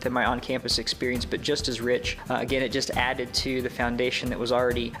different than my on-campus experience, but just as rich. Again, it just added to the foundation that was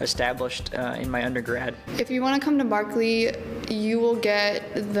already established in my undergrad. If you want to come to Barkley, you will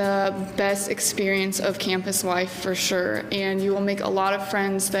get the best experience of campus life for sure, and you will make a lot of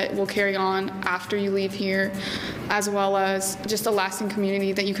friends that will carry on after you leave here, as well as just a lasting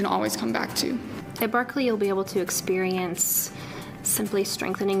community that you can always come back to. At Barkley, you'll be able to experience simply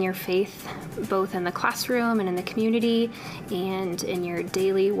strengthening your faith, both in the classroom and in the community and in your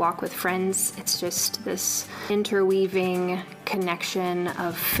daily walk with friends. It's just this interweaving connection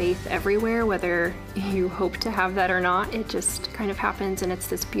of faith everywhere, whether you hope to have that or not. It just kind of happens, and it's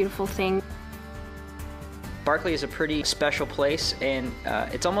this beautiful thing. Barkley is a pretty special place, and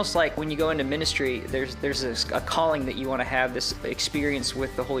it's almost like when you go into ministry, there's a calling that you want to have, this experience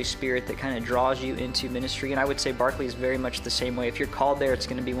with the Holy Spirit that kind of draws you into ministry, and I would say Barkley is very much the same way. If you're called there, it's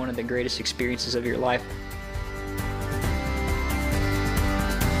going to be one of the greatest experiences of your life.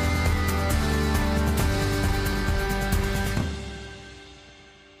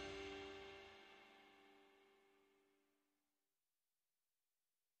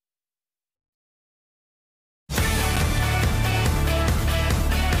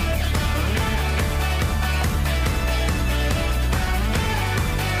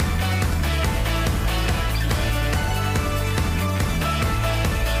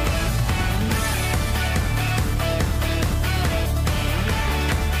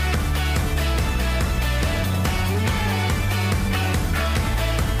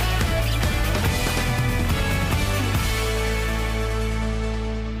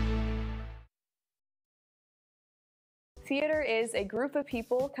 Theater is a group of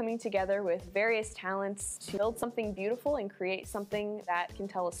people coming together with various talents to build something beautiful and create something that can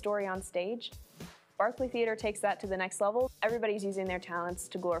tell a story on stage. Barkley Theater takes that to the next level. Everybody's using their talents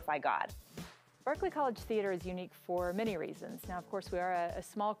to glorify God. Barkley College Theater is unique for many reasons. Now, of course, we are a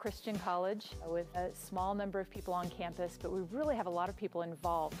small Christian college with a small number of people on campus, but we really have a lot of people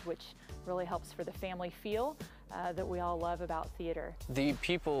involved, which really helps for the family feel that we all love about theater. The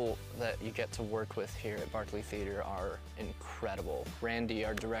people that you get to work with here at Barkley Theater are incredible. Randy,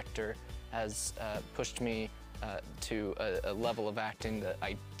 our director, has pushed me to a level of acting that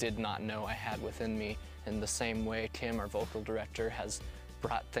I did not know I had within me. In the same way, Tim, our vocal director, has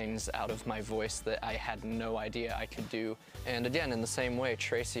brought things out of my voice that I had no idea I could do. And again, in the same way,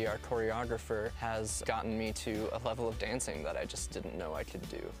 Tracy, our choreographer, has gotten me to a level of dancing that I just didn't know I could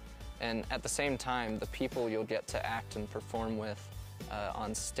do. And at the same time, the people you'll get to act and perform with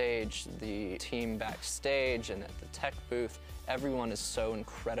on stage, the team backstage, and at the tech booth. Everyone is so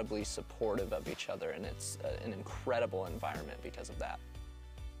incredibly supportive of each other, and it's an incredible environment because of that.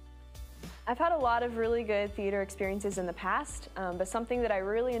 I've had a lot of really good theater experiences in the past, but something that I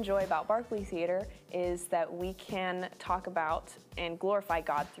really enjoy about Barkley Theater is that we can talk about and glorify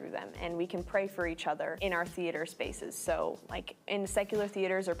God through them, and we can pray for each other in our theater spaces. So like in secular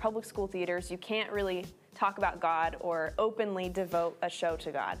theaters or public school theaters, you can't really talk about God or openly devote a show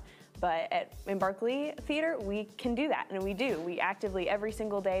to God. But in Barkley Theater, we can do that, and we do. We actively, every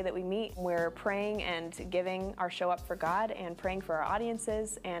single day that we meet, we're praying and giving our show up for God and praying for our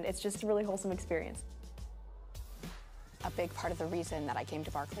audiences, and it's just a really wholesome experience. A big part of the reason that I came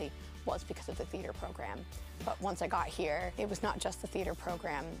to Barkley was because of the theater program. But once I got here, it was not just the theater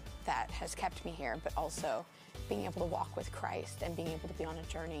program that has kept me here, but also being able to walk with Christ and being able to be on a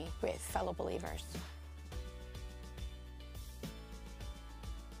journey with fellow believers.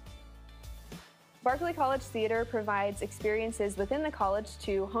 Barkley College Theater provides experiences within the college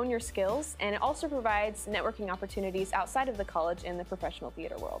to hone your skills, and it also provides networking opportunities outside of the college in the professional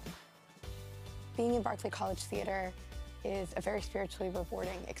theater world. Being in Barkley College Theater is a very spiritually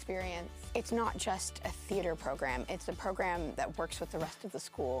rewarding experience. It's not just a theater program, it's a program that works with the rest of the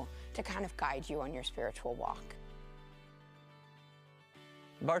school to kind of guide you on your spiritual walk.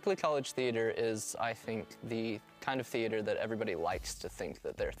 Barkley College Theater is, I think, the kind of theater that everybody likes to think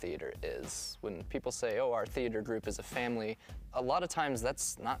that their theater is. When people say, oh, our theater group is a family, a lot of times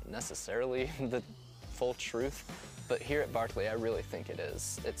that's not necessarily the full truth, but here at Barkley, I really think it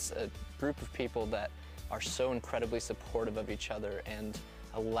is. It's a group of people that are so incredibly supportive of each other and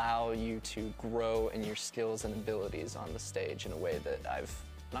allow you to grow in your skills and abilities on the stage in a way that I've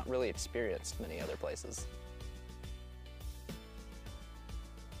not really experienced many other places.